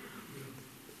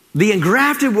 The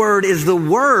engrafted word is the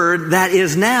word that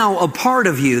is now a part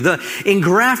of you. The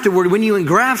engrafted word, when you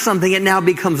engraft something, it now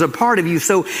becomes a part of you.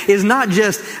 So it's not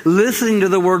just listening to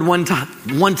the word one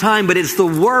time, but it's the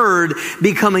word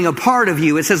becoming a part of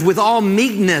you. It says, with all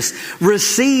meekness,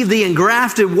 receive the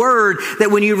engrafted word,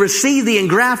 that when you receive the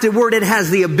engrafted word, it has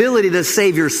the ability to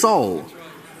save your soul.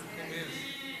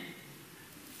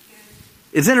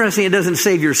 It's interesting, it doesn't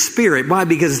save your spirit. Why?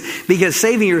 Because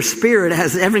saving your spirit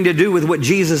has everything to do with what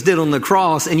Jesus did on the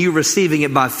cross and you receiving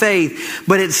it by faith.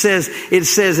 But it says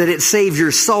that it saves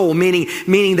your soul,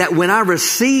 meaning that when I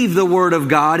receive the Word of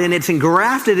God and it's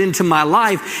engrafted into my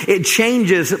life, it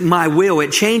changes my will,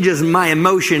 it changes my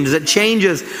emotions, it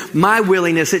changes my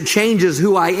willingness, it changes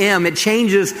who I am, it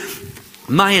changes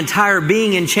my entire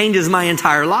being and changes my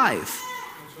entire life.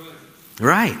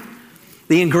 Right.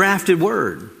 The engrafted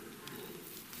Word.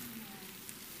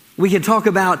 We could talk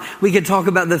about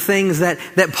the things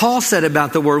that Paul said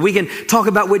about the Word. We can talk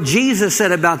about what Jesus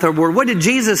said about the Word. What did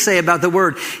Jesus say about the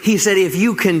Word? He said, if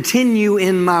you continue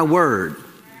in my Word,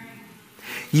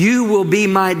 you will be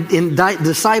my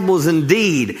disciples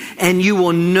indeed, and you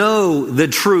will know the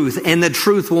truth, and the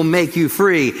truth will make you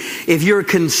free. If you're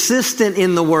consistent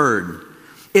in the Word,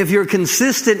 if you're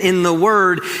consistent in the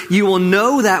Word, you will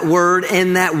know that Word,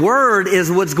 and that Word is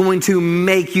what's going to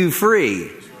make you free.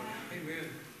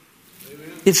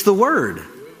 It's the Word.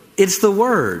 It's the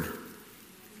Word.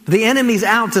 The enemy's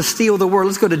out to steal the Word.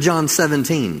 Let's go to John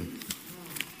 17.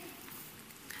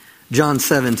 John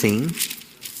 17.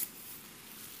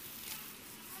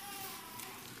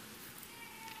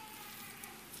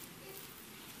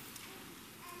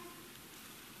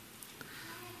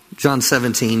 John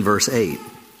 17, verse 8.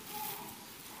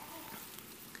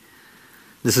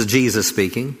 This is Jesus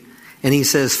speaking. And he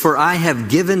says, for I have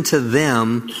given to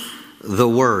them the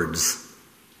words.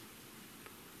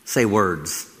 Say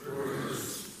words.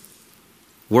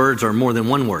 Words are more than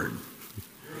one word.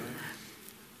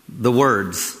 The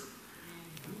words.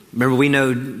 Remember, we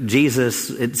know Jesus,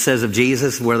 it says of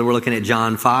Jesus, whether we're looking at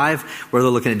John 5, whether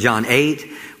we're looking at John 8,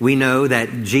 we know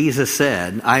that Jesus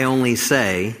said, I only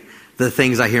say the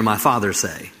things I hear my Father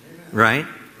say. Right?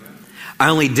 I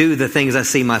only do the things I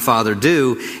see my Father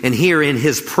do. And here in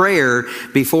his prayer,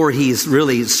 before he's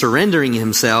really surrendering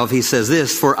himself, he says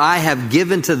this, for I have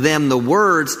given to them the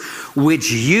words which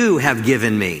you have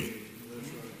given me.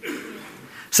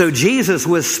 So Jesus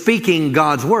was speaking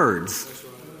God's words.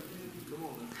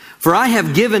 For I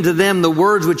have given to them the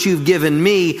words which you've given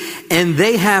me, and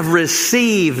they have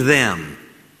received them.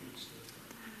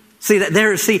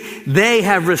 They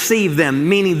have received them,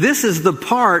 meaning this is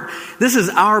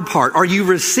our part. Are you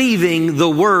receiving the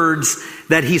words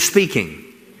that he's speaking?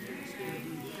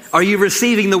 Are you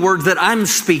receiving the words that I'm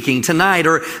speaking tonight,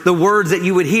 or the words that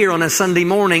you would hear on a Sunday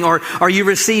morning? Or are you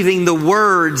receiving the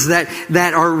words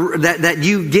that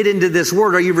you get into this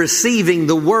word? Are you receiving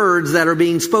the words that are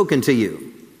being spoken to you?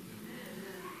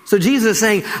 So Jesus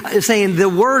is saying, the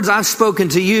words I've spoken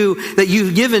to you, that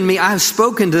you've given me, I've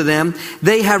spoken to them.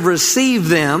 They have received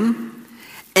them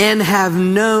and have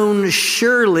known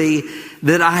surely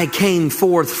that I came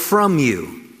forth from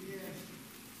you.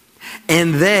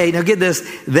 And now get this,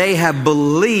 they have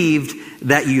believed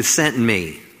that you sent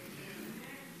me.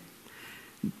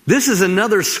 This is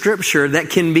another scripture that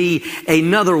can be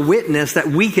another witness that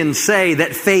we can say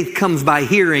that faith comes by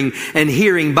hearing, and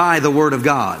hearing by the Word of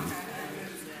God.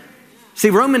 See,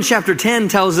 Romans chapter 10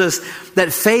 tells us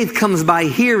that faith comes by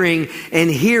hearing, and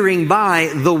hearing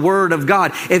by the Word of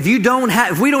God. If we don't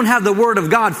have the Word of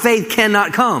God, faith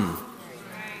cannot come.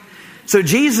 So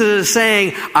Jesus is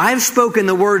saying, I've spoken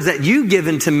the words that you've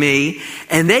given to me,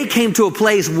 and they came to a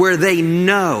place where they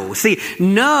know. See,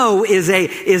 know is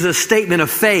a statement of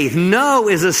faith. Know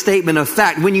is a statement of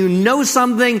fact. When you know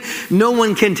something, no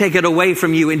one can take it away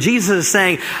from you. And Jesus is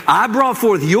saying, I brought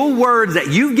forth your words that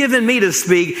you've given me to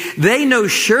speak. They know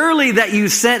surely that you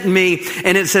sent me.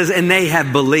 And it says, and they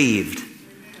have believed.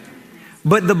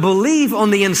 But the belief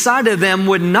on the inside of them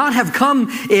would not have come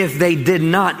if they did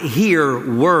not hear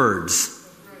words.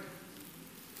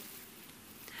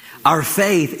 Our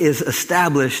faith is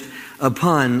established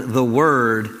upon the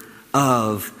Word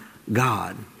of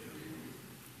God.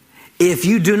 If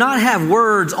you do not have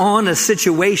words on a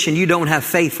situation, you don't have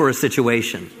faith for a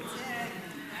situation.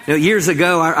 You know, years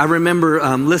ago, I remember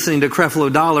listening to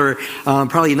Creflo Dollar,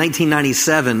 probably in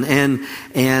 1997,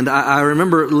 and I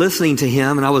remember listening to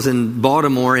him, and I was in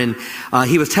Baltimore, and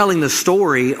he was telling the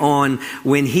story on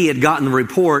when he had gotten the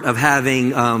report of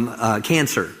having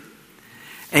cancer.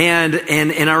 And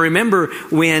I remember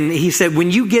when he said,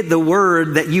 when you get the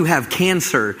word that you have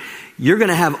cancer, you're going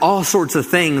to have all sorts of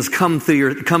things come through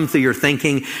your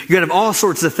thinking. You're going to have all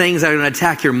sorts of things that are going to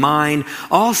attack your mind,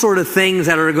 all sort of things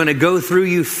that are going to go through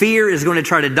you. Fear is going to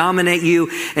try to dominate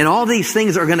you, and all these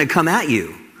things are going to come at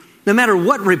you, no matter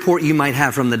what report you might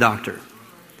have from the doctor.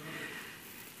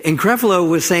 And Creflo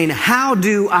was saying, how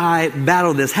do I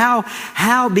battle this?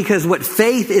 How? Because what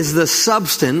faith is the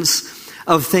substance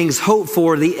of things hoped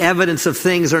for, the evidence of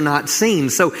things are not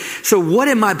seen. So what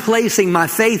am I placing my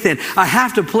faith in? I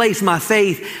have to place my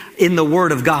faith in the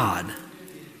Word of God.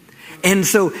 And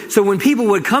so when people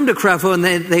would come to Creflo and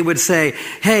they would say,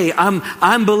 hey,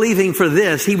 I'm believing for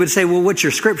this, he would say, well, what's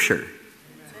your scripture?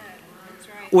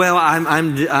 Well, I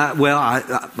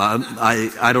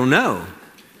don't know.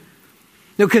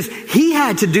 No, because he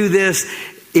had to do this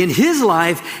in his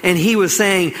life, and he was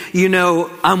saying,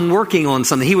 I'm working on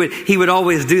something. He would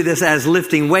always do this as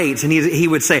lifting weights, and he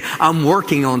would say, I'm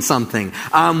working on something.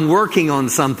 I'm working on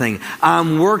something.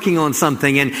 I'm working on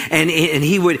something. And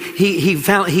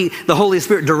the Holy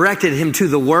Spirit directed him to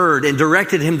the Word and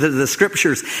directed him to the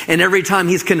Scriptures. And every time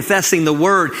he's confessing the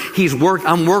Word,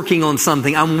 I'm working on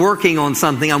something. I'm working on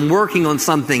something. I'm working on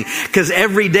something. Because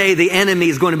every day the enemy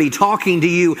is going to be talking to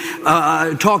you,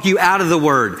 talk you out of the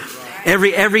Word.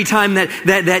 Every time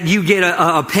that you get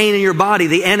a pain in your body,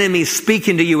 the enemy's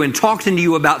speaking to you and talking to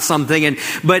you about something,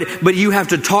 but you have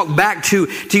to talk back to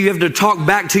you have to talk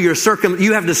back to your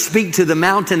you have to speak to the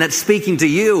mountain that's speaking to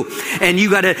you, and you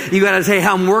gotta say,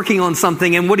 I'm working on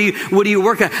something. And what do you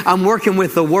work at? I'm working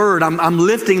with the Word. I'm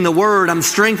lifting the Word. I'm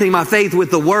strengthening my faith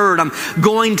with the Word. I'm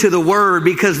going to the Word,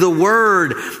 because the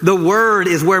Word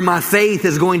is where my faith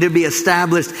is going to be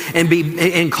established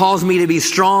and cause me to be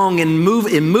strong and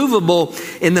immovable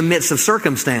in the midst of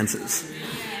circumstances.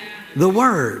 The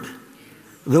Word.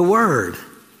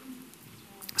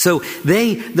 So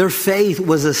their faith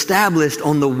was established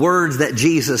on the words that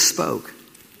Jesus spoke.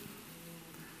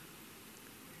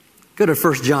 Go to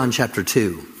 1 John chapter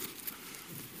 2.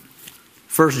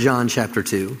 1 John chapter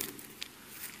 2.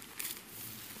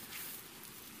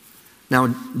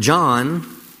 Now, John,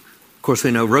 of course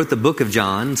we know, wrote the book of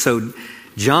John. So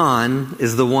John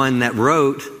is the one that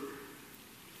wrote.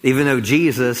 Even though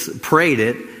Jesus prayed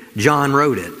it, John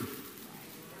wrote it.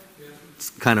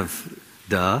 It's kind of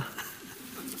duh.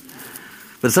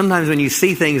 But sometimes when you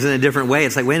see things in a different way,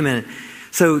 it's like, wait a minute.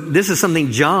 So this is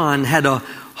something John had to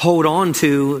hold on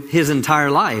to his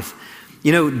entire life.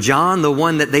 John, the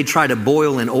one that they tried to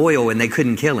boil in oil and they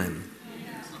couldn't kill him.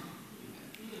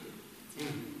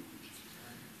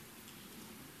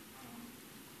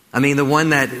 I mean, the one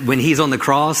that when he's on the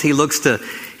cross, he looks to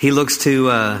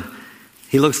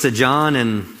John,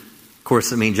 and of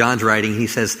course, John's writing, he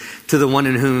says, to the one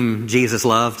in whom Jesus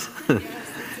loved.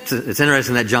 It's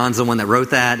interesting that John's the one that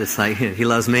wrote that. It's like, he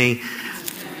loves me.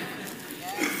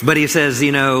 But he says,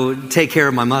 take care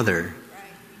of my mother.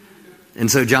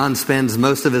 And so John spends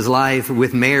most of his life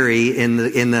with Mary in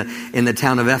the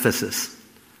town of Ephesus.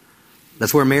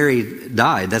 That's where Mary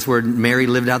died. That's where Mary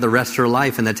lived out the rest of her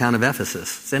life, in the town of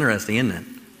Ephesus. It's interesting, isn't it?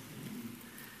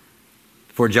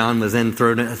 Before John was then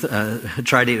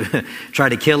tried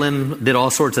to kill him, did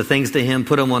all sorts of things to him,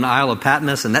 put him on the Isle of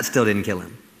Patmos, and that still didn't kill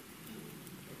him.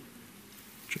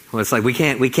 Well, it's like, we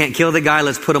can't kill the guy,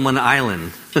 let's put him on the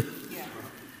island.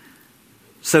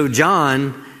 So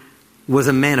John was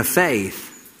a man of faith.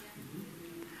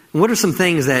 And what are some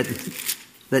things that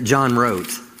John wrote?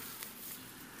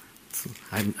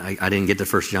 I didn't get to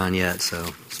 1 John yet, so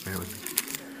spare with me.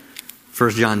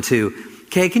 1 John 2.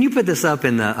 Kay, can you put this up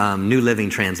in the New Living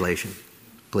Translation,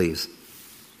 please?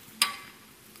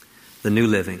 The New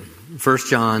Living. 1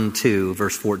 John 2,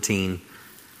 verse 14.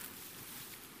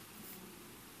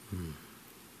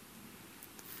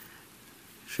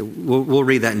 We'll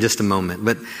read that in just a moment.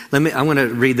 But I'm going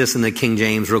to read this in the King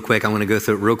James real quick. I'm going to go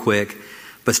through it real quick.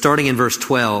 But starting in verse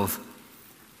 12,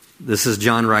 this is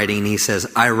John writing. He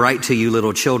says, I write to you,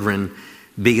 little children,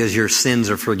 because your sins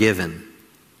are forgiven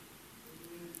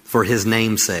for His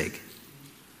name's sake.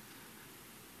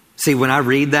 See, when I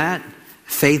read that,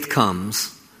 faith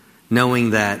comes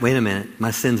knowing that, wait a minute,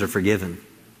 my sins are forgiven.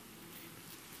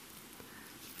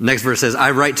 Next verse says,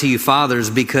 I write to you, fathers,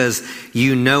 because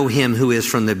you know Him who is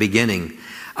from the beginning.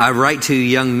 I write to you,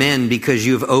 young men, because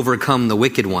you have overcome the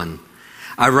wicked one.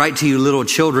 I write to you, little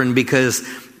children, because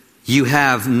you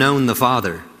have known the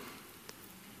Father.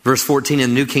 Verse 14 in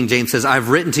the New King James says, I've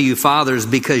written to you, fathers,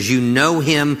 because you know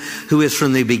Him who is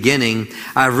from the beginning.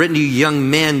 I've written to you,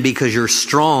 young men, because you're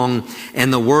strong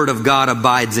and the word of God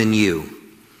abides in you,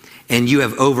 and you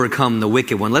have overcome the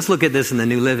wicked one. Let's look at this in the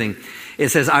New Living. It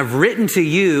says, I've written to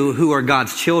you who are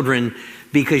God's children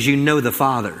because you know the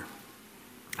Father.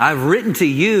 I've written to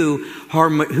you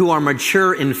who are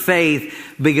mature in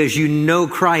faith because you know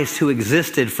Christ who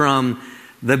existed from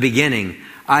the beginning.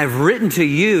 I've written to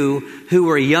you who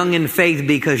are young in faith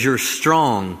because you're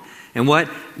strong. And what?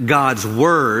 God's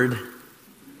Word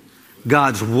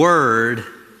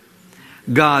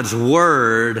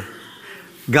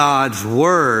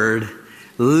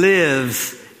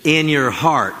lives in your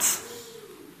hearts.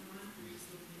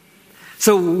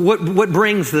 So what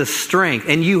brings the strength?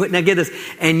 And now get this,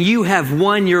 and you have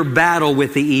won your battle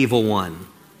with the evil one.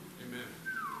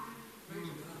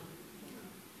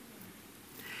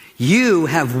 You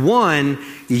have won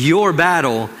your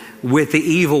battle with the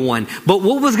evil one. But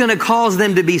what was going to cause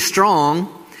them to be strong,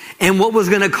 and what was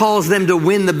going to cause them to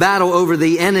win the battle over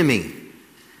the enemy?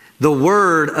 The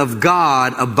Word of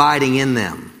God abiding in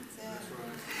them.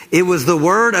 It was the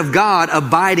Word of God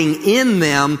abiding in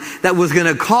them that was going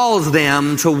to cause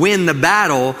them to win the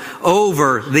battle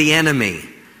over the enemy.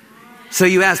 So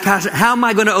you ask, Pastor, how am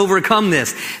I going to overcome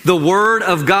this? The Word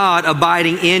of God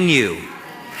abiding in you.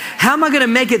 How am I going to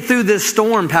make it through this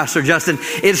storm, Pastor Justin?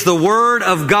 It's the Word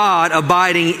of God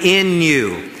abiding in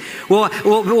you.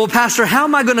 Well, Pastor, how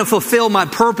am I going to fulfill my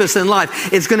purpose in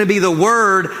life? It's going to be the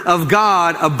Word of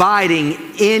God abiding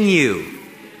in you.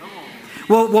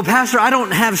 Well, Pastor, I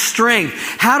don't have strength.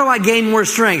 How do I gain more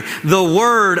strength? The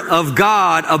Word of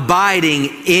God abiding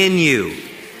in you.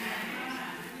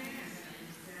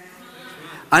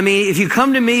 I mean, if you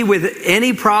come to me with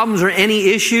any problems or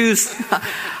any issues,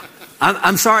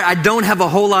 I'm sorry, I don't have a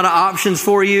whole lot of options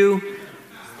for you.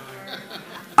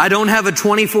 I don't have a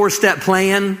 24-step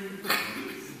plan.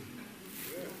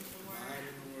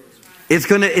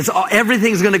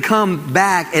 Everything's going to come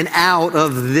back and out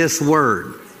of this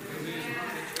Word.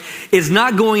 It's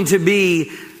not going to be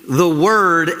the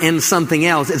Word and something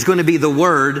else. It's going to be the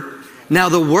Word. Now,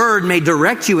 the Word may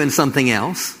direct you in something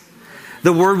else.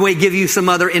 The Word may give you some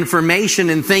other information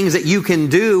and things that you can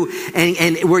do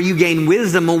and where you gain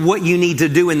wisdom on what you need to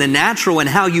do in the natural and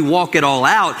how you walk it all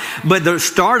out. But the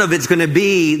start of it's going to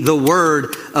be the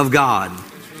Word of God.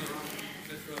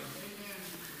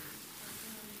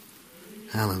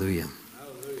 Hallelujah.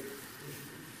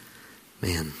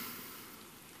 Man.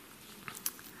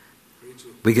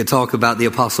 We could talk about the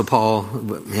Apostle Paul.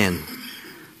 Man,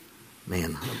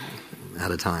 out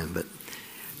of time. But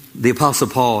the Apostle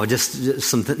Paul, just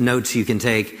some notes you can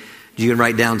take. You can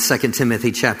write down 2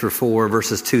 Timothy chapter 4,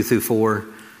 verses 2 through 4,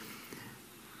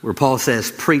 where Paul says,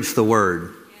 preach the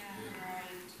word.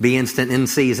 Be instant in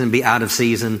season, be out of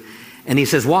season. And he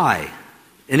says, why?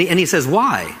 And he says,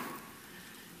 why?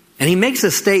 And he makes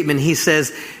a statement. He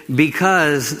says,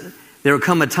 because there will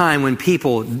come a time when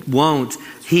people won't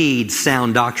heed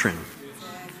sound doctrine.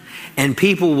 And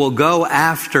people will go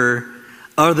after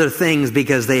other things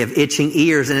because they have itching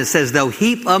ears. And it says they'll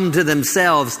heap unto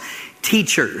themselves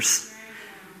teachers.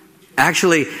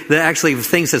 Actually, the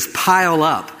thing says pile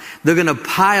up. They're going to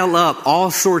pile up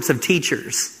all sorts of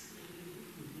teachers.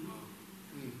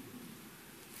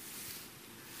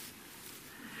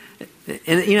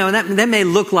 And that may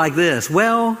look like this.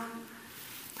 Well,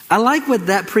 I like what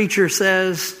that preacher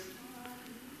says,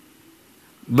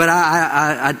 but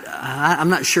I'm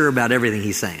not sure about everything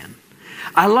he's saying.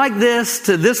 I like this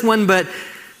to this one, but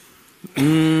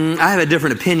I have a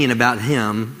different opinion about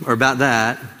him or about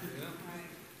that.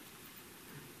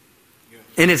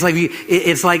 And it's like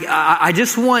I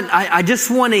just want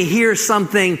to hear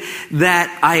something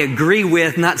that I agree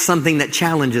with, not something that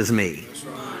challenges me.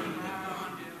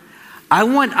 I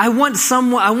want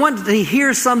to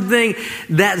hear something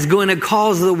that's going to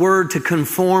cause the Word to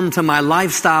conform to my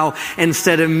lifestyle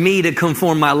instead of me to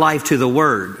conform my life to the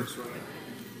Word.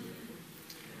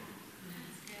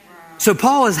 So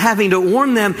Paul is having to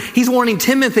warn them. He's warning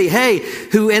Timothy,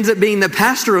 who ends up being the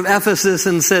pastor of Ephesus,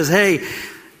 and says,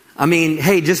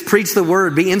 just preach the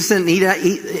word. Be instant,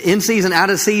 in season, out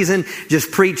of season.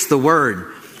 Just preach the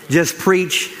word. Just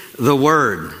preach the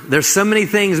word. There's so many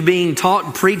things being taught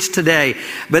and preached today,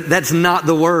 but that's not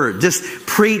the word. Just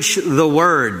preach the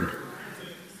word.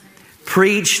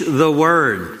 Preach the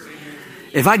word.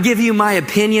 If I give you my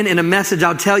opinion in a message,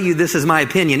 I'll tell you this is my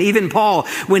opinion. Even Paul,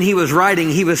 when he was writing,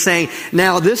 he was saying,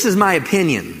 now this is my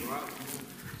opinion.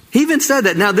 He even said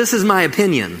that, now this is my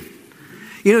opinion.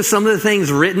 Some of the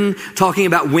things written talking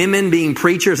about women being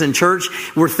preachers in church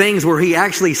were things where he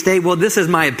actually stated, well, this is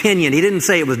my opinion. He didn't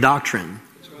say it was doctrine.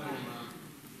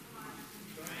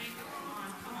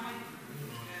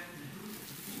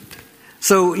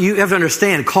 So you have to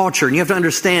understand culture, and you have to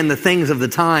understand the things of the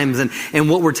times and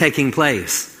what were taking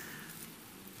place.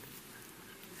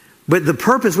 But the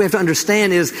purpose we have to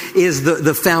understand is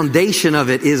the foundation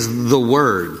of it is the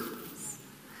Word.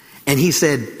 And he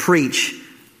said, preach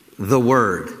the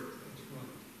word.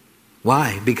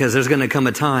 Why? Because there's going to come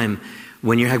a time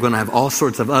when you're going to have all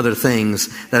sorts of other things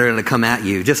that are going to come at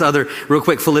you. Real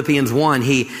quick, Philippians 1,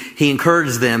 he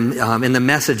encouraged them in the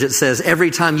message. It says, every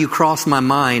time you cross my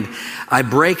mind, I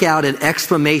break out in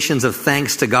exclamations of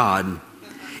thanks to God.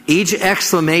 Each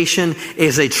exclamation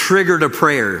is a trigger to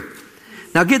prayer.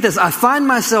 Now get this, I find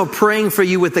myself praying for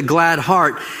you with a glad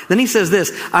heart. Then he says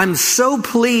this, I'm so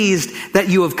pleased that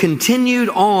you have continued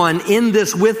on in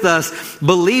this with us,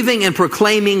 believing and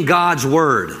proclaiming God's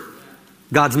word.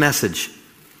 God's message.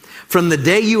 From the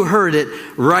day you heard it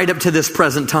right up to this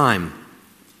present time.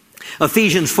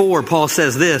 Ephesians 4, Paul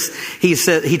says this.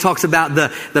 He talks about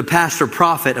the pastor,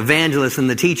 prophet, evangelist, and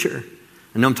the teacher.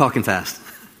 I know I'm talking fast.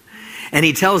 And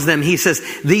he tells them, he says,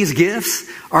 these gifts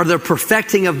are the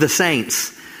perfecting of the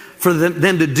saints for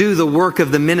them to do the work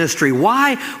of the ministry.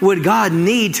 Why would God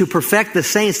need to perfect the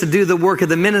saints to do the work of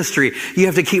the ministry? You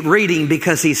have to keep reading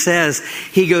because he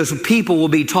goes, people will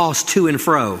be tossed to and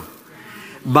fro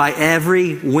by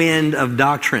every wind of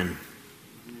doctrine.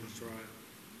 That's right.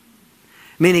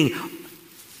 Meaning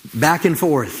back and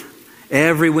forth.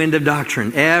 Every wind of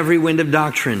doctrine. Every wind of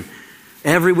doctrine.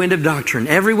 Every wind of doctrine.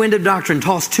 Every wind of doctrine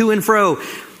tossed to and fro.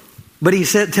 But he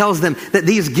tells them that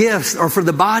these gifts are for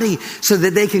the body so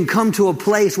that they can come to a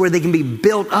place where they can be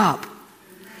built up.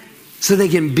 So they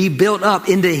can be built up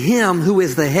into Him who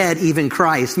is the head, even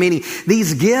Christ. Meaning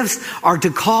these gifts are to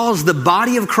cause the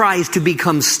body of Christ to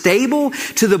become stable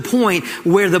to the point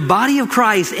where the body of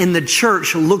Christ in the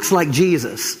church looks like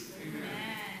Jesus.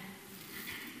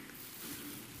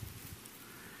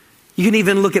 You can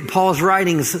even look at Paul's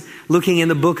writings, looking in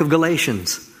the book of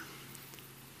Galatians.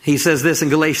 He says this in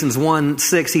Galatians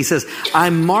 1:6. He says,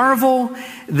 I marvel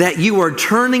that you are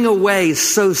turning away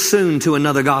so soon to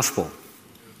another gospel.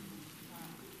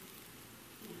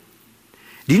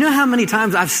 Do you know how many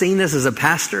times I've seen this as a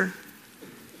pastor?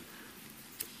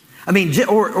 I mean,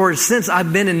 or since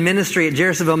I've been in ministry at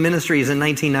Jerrisville Ministries in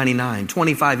 1999,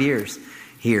 25 years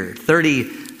here,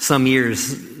 30 some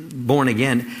years born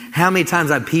again. How many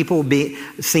times I've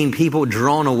seen people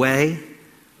drawn away?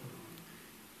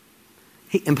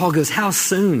 And Paul goes, how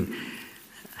soon?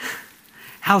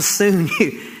 How soon?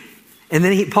 And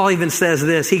then Paul even says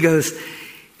this. He goes,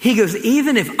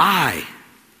 even if I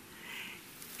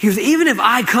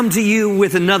come to you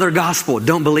with another gospel,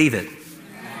 don't believe it.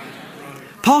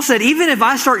 Paul said, even if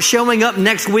I start showing up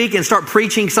next week and start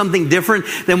preaching something different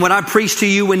than what I preached to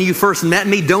you when you first met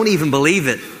me, don't even believe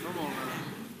it.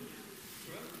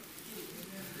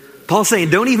 Paul's saying,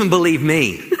 don't even believe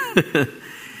me.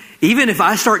 Even if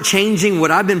I start changing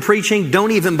what I've been preaching,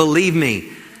 don't even believe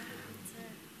me.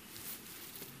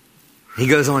 He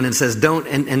goes on and says, don't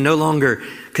and no longer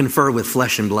confer with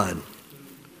flesh and blood.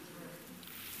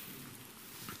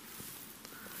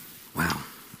 Wow.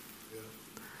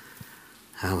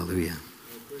 Hallelujah.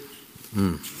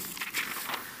 Man,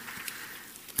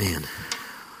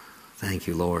 thank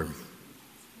you, Lord.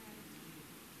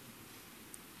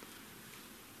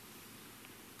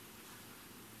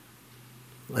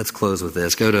 Let's close with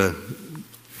this. Go to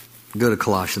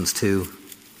Colossians 2.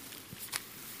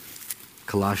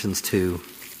 Colossians 2.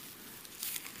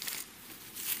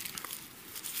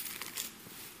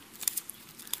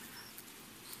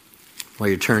 While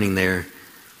you're turning there,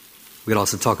 we could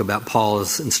also talk about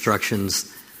Paul's instructions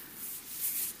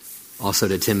also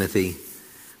to Timothy.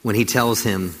 When he tells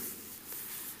him,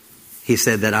 he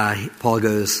said that Paul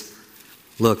goes,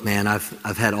 look, man,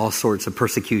 I've had all sorts of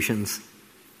persecutions.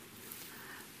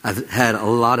 I've had a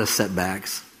lot of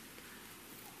setbacks.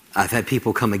 I've had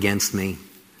people come against me.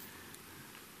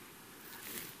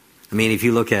 I mean, if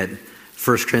you look at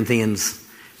 1 Corinthians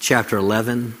chapter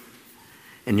 11,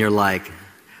 and you're like,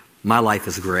 my life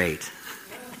is great.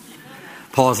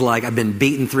 Paul's like, I've been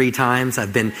beaten 3 times.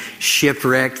 I've been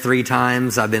shipwrecked 3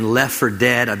 times. I've been left for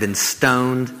dead. I've been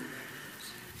stoned.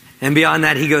 And beyond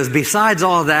that, he goes, besides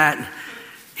all that,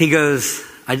 he goes,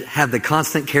 I have the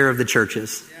constant care of the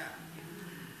churches.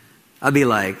 I'd be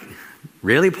like,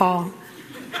 really, Paul?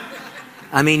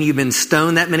 I mean, you've been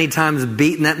stoned that many times,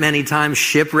 beaten that many times,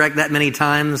 shipwrecked that many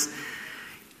times.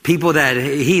 People that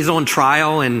he's on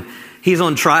trial and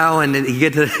you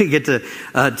get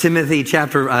to Timothy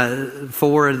chapter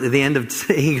 4 at the end of,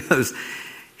 he goes,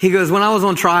 when I was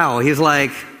on trial, he's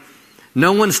like,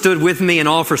 no one stood with me and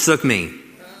all forsook me.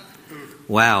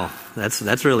 Wow,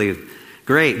 that's really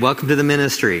great. Welcome to the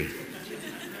ministry.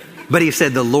 But he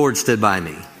said, the Lord stood by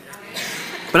me.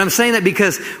 But I'm saying that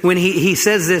because when he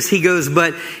says this, he goes,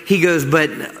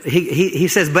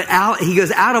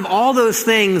 out of all those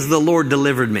things, the Lord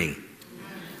delivered me.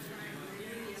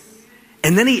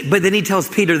 And then he tells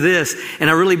Peter this, and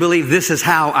I really believe this is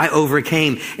how I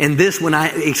overcame. And this, when I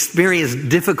experienced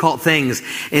difficult things,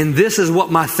 and this is what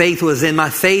my faith was in.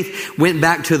 My faith went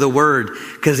back to the Word,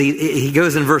 because he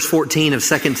goes in verse 14 of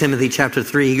 2 Timothy chapter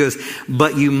 3. He goes,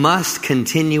 but you must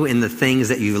continue in the things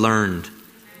that you've learned.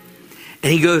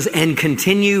 And he goes, and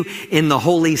continue in the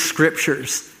Holy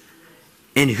Scriptures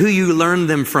and who you learned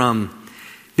them from.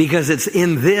 Because it's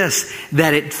in this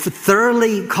that it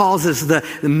thoroughly causes the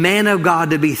man of God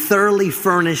to be thoroughly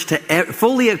furnished,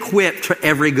 fully equipped for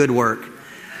every good work.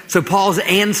 So Paul's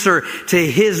answer to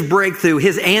his breakthrough,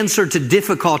 his answer to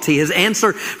difficulty, his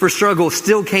answer for struggle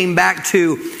still came back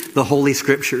to the Holy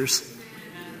Scriptures.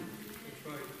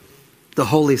 The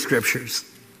Holy Scriptures.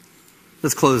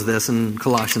 Let's close this in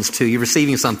Colossians 2. You're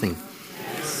receiving something.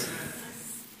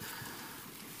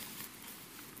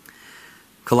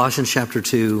 Colossians chapter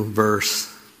 2, verse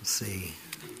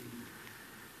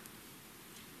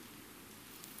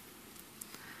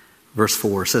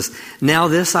 4 says, now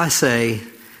this I say,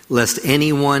 lest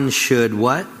anyone should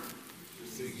what?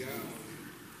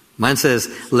 Mine says,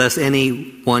 lest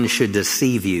anyone should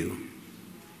deceive you.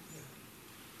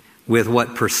 With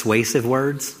what persuasive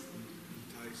words?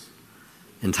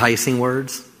 Enticing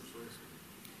words.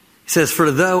 He says, for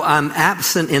though I'm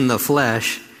absent in the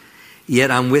flesh,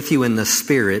 yet I'm with you in the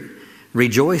Spirit,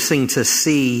 rejoicing to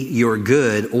see your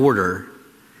good order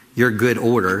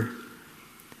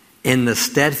in the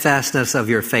steadfastness of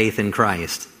your faith in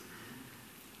Christ.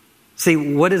 See,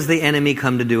 what does the enemy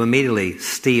come to do immediately?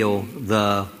 Steal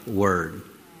the word.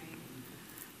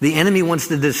 The enemy wants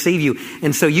to deceive you.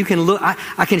 And so you can look,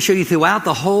 I can show you throughout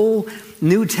the whole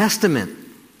New Testament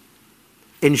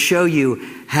and show you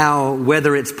how,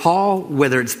 whether it's Paul,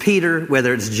 whether it's Peter,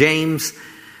 whether it's James,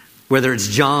 whether it's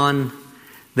John,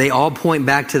 they all point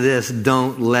back to this: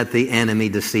 don't let the enemy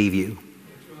deceive you.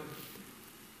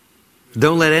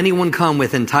 Don't let anyone come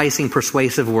with enticing,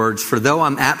 persuasive words. For though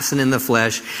I'm absent in the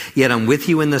flesh, yet I'm with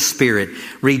you in the Spirit,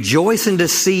 rejoicing to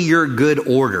see your good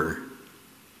order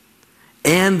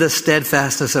and the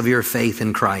steadfastness of your faith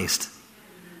in Christ.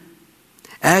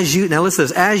 Now listen to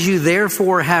this. As you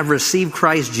therefore have received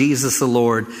Christ Jesus the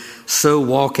Lord, so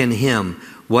walk in Him.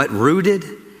 What? Rooted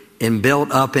and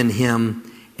built up in Him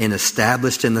and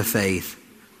established in the faith,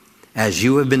 as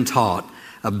you have been taught,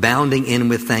 abounding in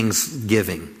with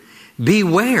thanksgiving.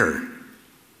 Beware.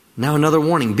 Now another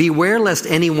warning. Beware lest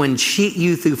anyone cheat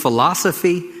you through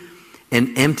philosophy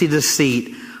and empty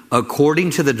deceit,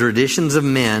 according to the traditions of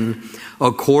men,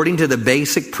 according to the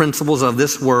basic principles of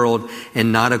this world,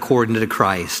 and not according to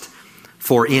Christ.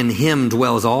 For in Him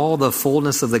dwells all the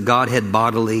fullness of the Godhead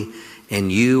bodily,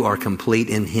 and you are complete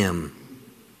in Him.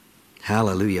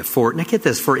 Hallelujah. Now get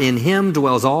this. For in Him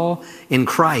dwells all, in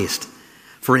Christ,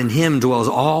 for in Him dwells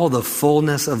all the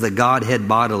fullness of the Godhead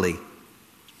bodily.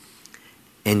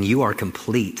 And you are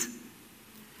complete.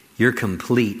 You're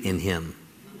complete in Him.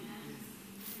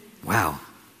 Wow.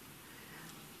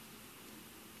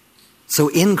 So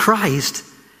in Christ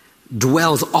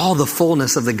dwells all the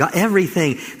fullness of the God.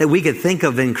 Everything that we could think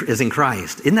of is in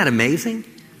Christ. Isn't that amazing?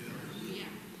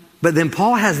 But then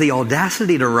Paul has the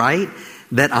audacity to write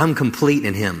that I'm complete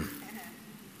in Him.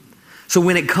 So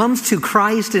when it comes to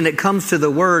Christ and it comes to the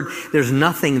Word, there's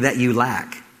nothing that you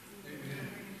lack.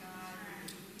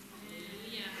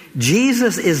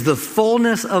 Jesus is the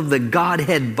fullness of the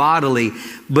Godhead bodily,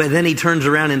 but then He turns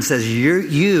around and says,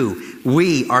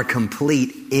 we are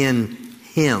complete in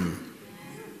Him.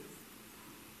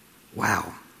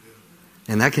 Wow.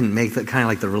 And that can make that kind of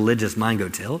like the religious mind go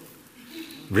tilt.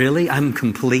 Really? I'm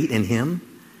complete in Him?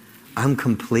 I'm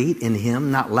complete in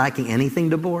Him, not lacking anything,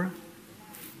 Deborah?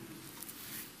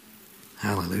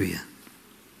 Hallelujah.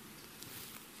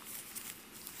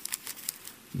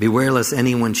 Beware lest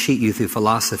anyone cheat you through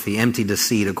philosophy, empty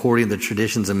deceit, according to the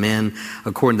traditions of men,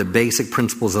 according to the basic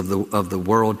principles of the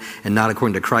world, and not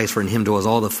according to Christ. For in Him dwells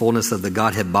all the fullness of the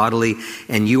Godhead bodily,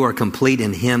 and you are complete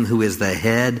in Him who is the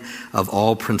head of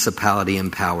all principality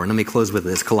and power. And let me close with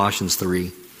this, Colossians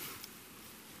 3.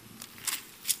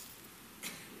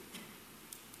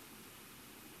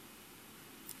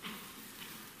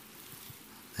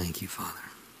 Thank you, Father.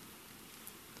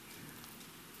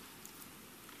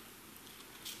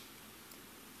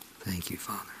 Thank you,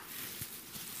 Father.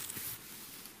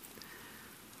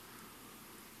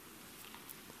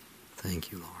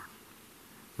 Thank you, Lord.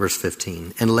 Verse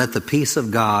 15. And let the peace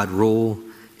of God rule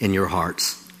in your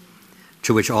hearts,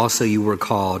 to which also you were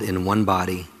called in one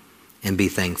body, and be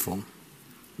thankful.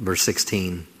 Verse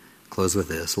 16. Close with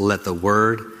this. Let the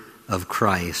word of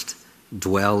Christ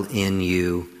dwell in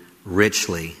you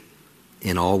richly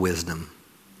in all wisdom.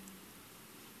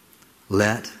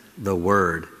 Let the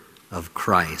word of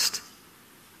Christ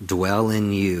dwell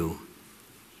in you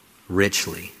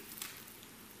richly.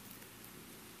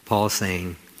 Paul's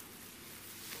saying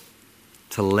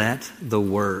to let the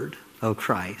word of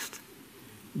Christ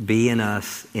be in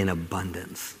us in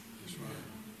abundance.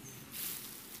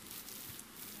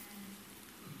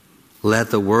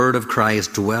 Let the word of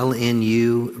Christ dwell in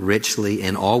you richly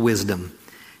in all wisdom,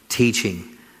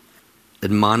 teaching,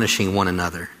 admonishing one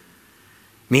another.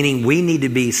 Meaning we need to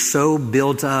be so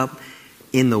built up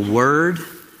in the word,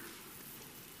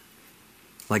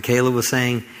 like Caleb was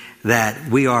saying, that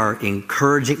we are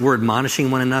encouraging, we're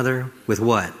admonishing one another with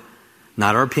what?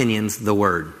 Not our opinions, the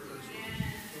word.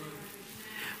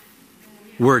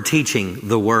 We're teaching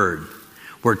the word.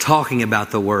 We're talking about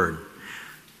the word.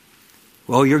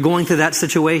 Well, you're going through that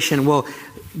situation. Well,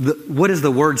 what does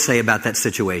the word say about that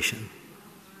situation?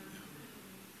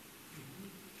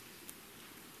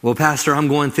 Well, Pastor, I'm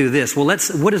going through this. Well,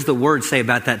 what does the word say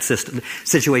about that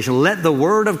situation? Let the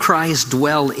word of Christ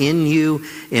dwell in you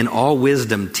in all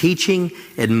wisdom, teaching,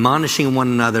 admonishing one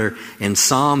another in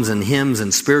psalms and hymns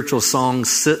and spiritual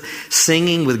songs,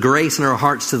 singing with grace in our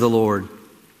hearts to the Lord.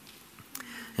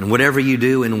 And whatever you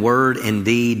do in word and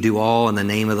deed, do all in the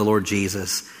name of the Lord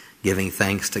Jesus, giving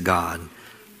thanks to God,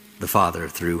 the Father,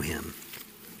 through him.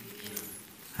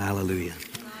 Hallelujah.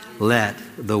 Let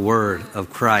the word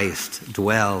of Christ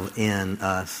dwell in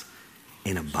us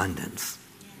in abundance.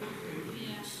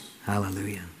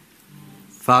 Hallelujah.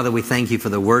 Father, we thank you for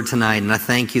the word tonight, and I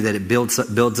thank you that it builds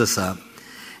us up.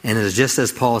 And it's just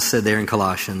as Paul said there in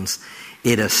Colossians,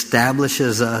 it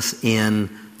establishes us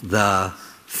in the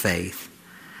faith.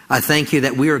 I thank you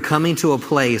that we are coming to a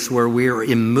place where we are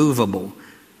immovable.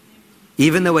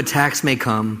 Even though attacks may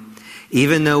come,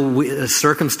 even though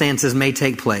circumstances may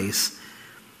take place,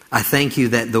 I thank you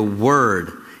that the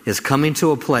word is coming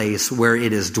to a place where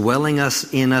it is dwelling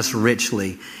in us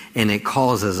richly, and it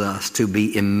causes us to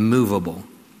be immovable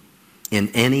in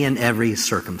any and every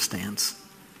circumstance.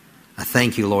 I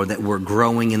thank you, Lord, that we're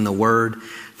growing in the word.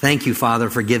 Thank you, Father,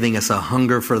 for giving us a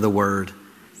hunger for the word.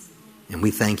 And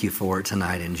we thank you for it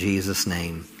tonight in Jesus'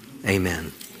 name.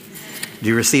 Amen. Do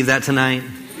you receive that tonight?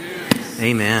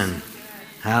 Amen.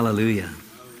 Hallelujah.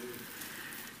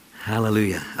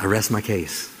 Hallelujah. I rest my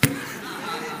case.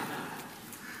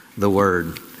 The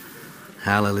word.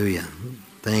 Hallelujah.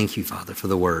 Thank you, Father, for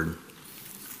the word.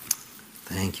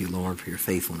 Thank you, Lord, for your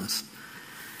faithfulness.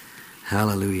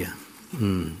 Hallelujah.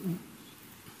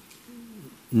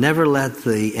 Never let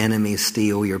the enemy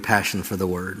steal your passion for the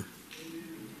word.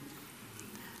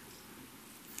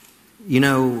 You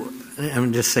know, I'm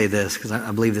going to just say this because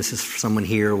I believe this is for someone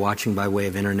here watching by way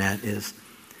of internet is,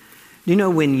 you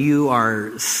know, when you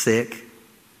are sick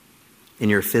in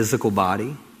your physical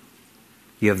body,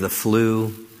 you have the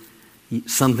flu,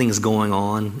 something's going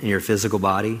on in your physical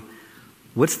body,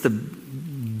 what's the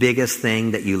biggest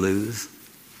thing that you lose?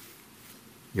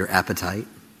 Your appetite.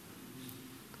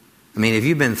 I mean, if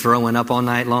you've been throwing up all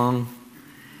night long,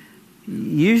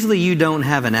 usually you don't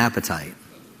have an appetite.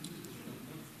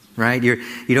 Right? You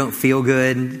don't feel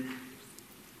good.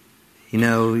 You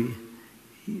know,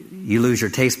 you lose your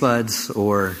taste buds,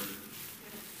 or,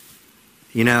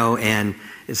 you know, and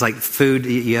it's like food,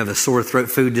 you have a sore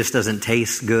throat, food just doesn't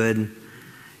taste good,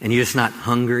 and you're just not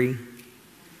hungry.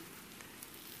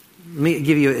 Let me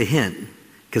give you a hint,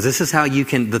 because this is how you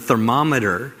can, the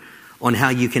thermometer on how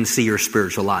you can see your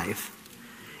spiritual life.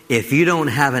 If you don't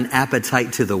have an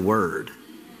appetite to the word,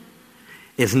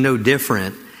 it's no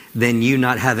different than you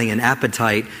not having an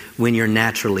appetite when you're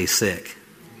naturally sick.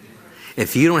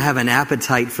 If you don't have an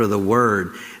appetite for the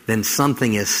word, then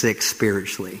something is sick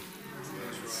spiritually.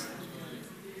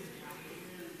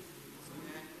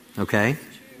 Okay?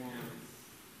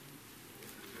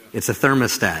 It's a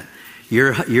thermostat.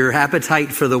 Your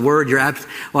appetite for the word, well,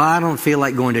 I don't feel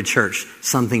like going to church.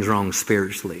 Something's wrong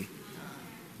spiritually.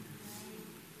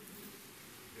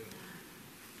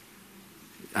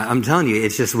 I'm telling you,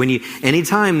 it's just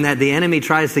anytime that the enemy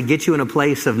tries to get you in a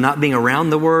place of not being around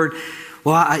the word,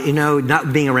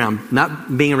 not being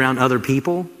around other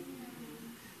people,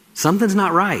 something's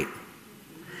not right.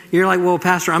 You're like, well,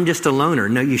 Pastor, I'm just a loner.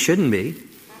 No, you shouldn't be.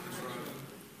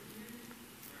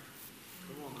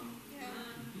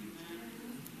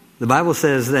 The Bible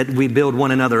says that we build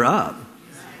one another up.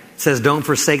 It says, don't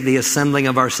forsake the assembling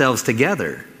of ourselves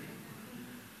together.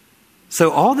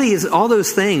 So all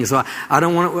those things, I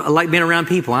don't want to like being around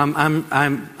people.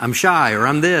 I'm shy, or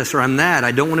I'm this, or I'm that.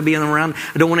 I don't want to be around.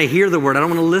 I don't want to hear the word. I don't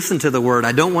want to listen to the word.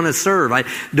 I don't want to serve. I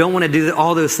don't want to do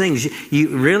all those things.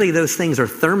 Really, those things are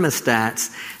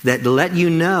thermostats that let you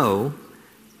know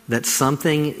that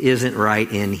something isn't right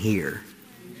in here.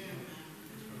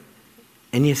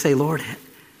 And you say, Lord,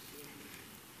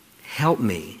 help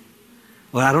me.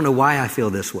 Well, I don't know why I feel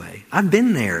this way. I've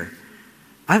been there.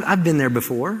 I've been there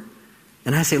before.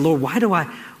 And I say, Lord, why do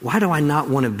I not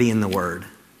want to be in the Word?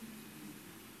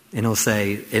 And he'll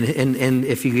say, and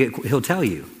if you get, he'll tell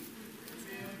you.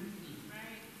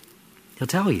 He'll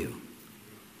tell you.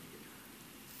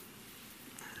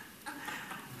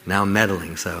 Now I'm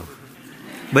meddling, so.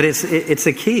 But it's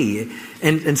a key.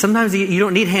 And sometimes you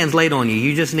don't need hands laid on you.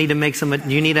 You just need to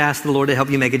you need to ask the Lord to help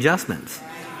you make adjustments.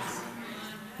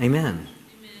 Amen.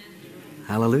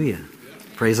 Hallelujah.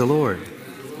 Praise the Lord.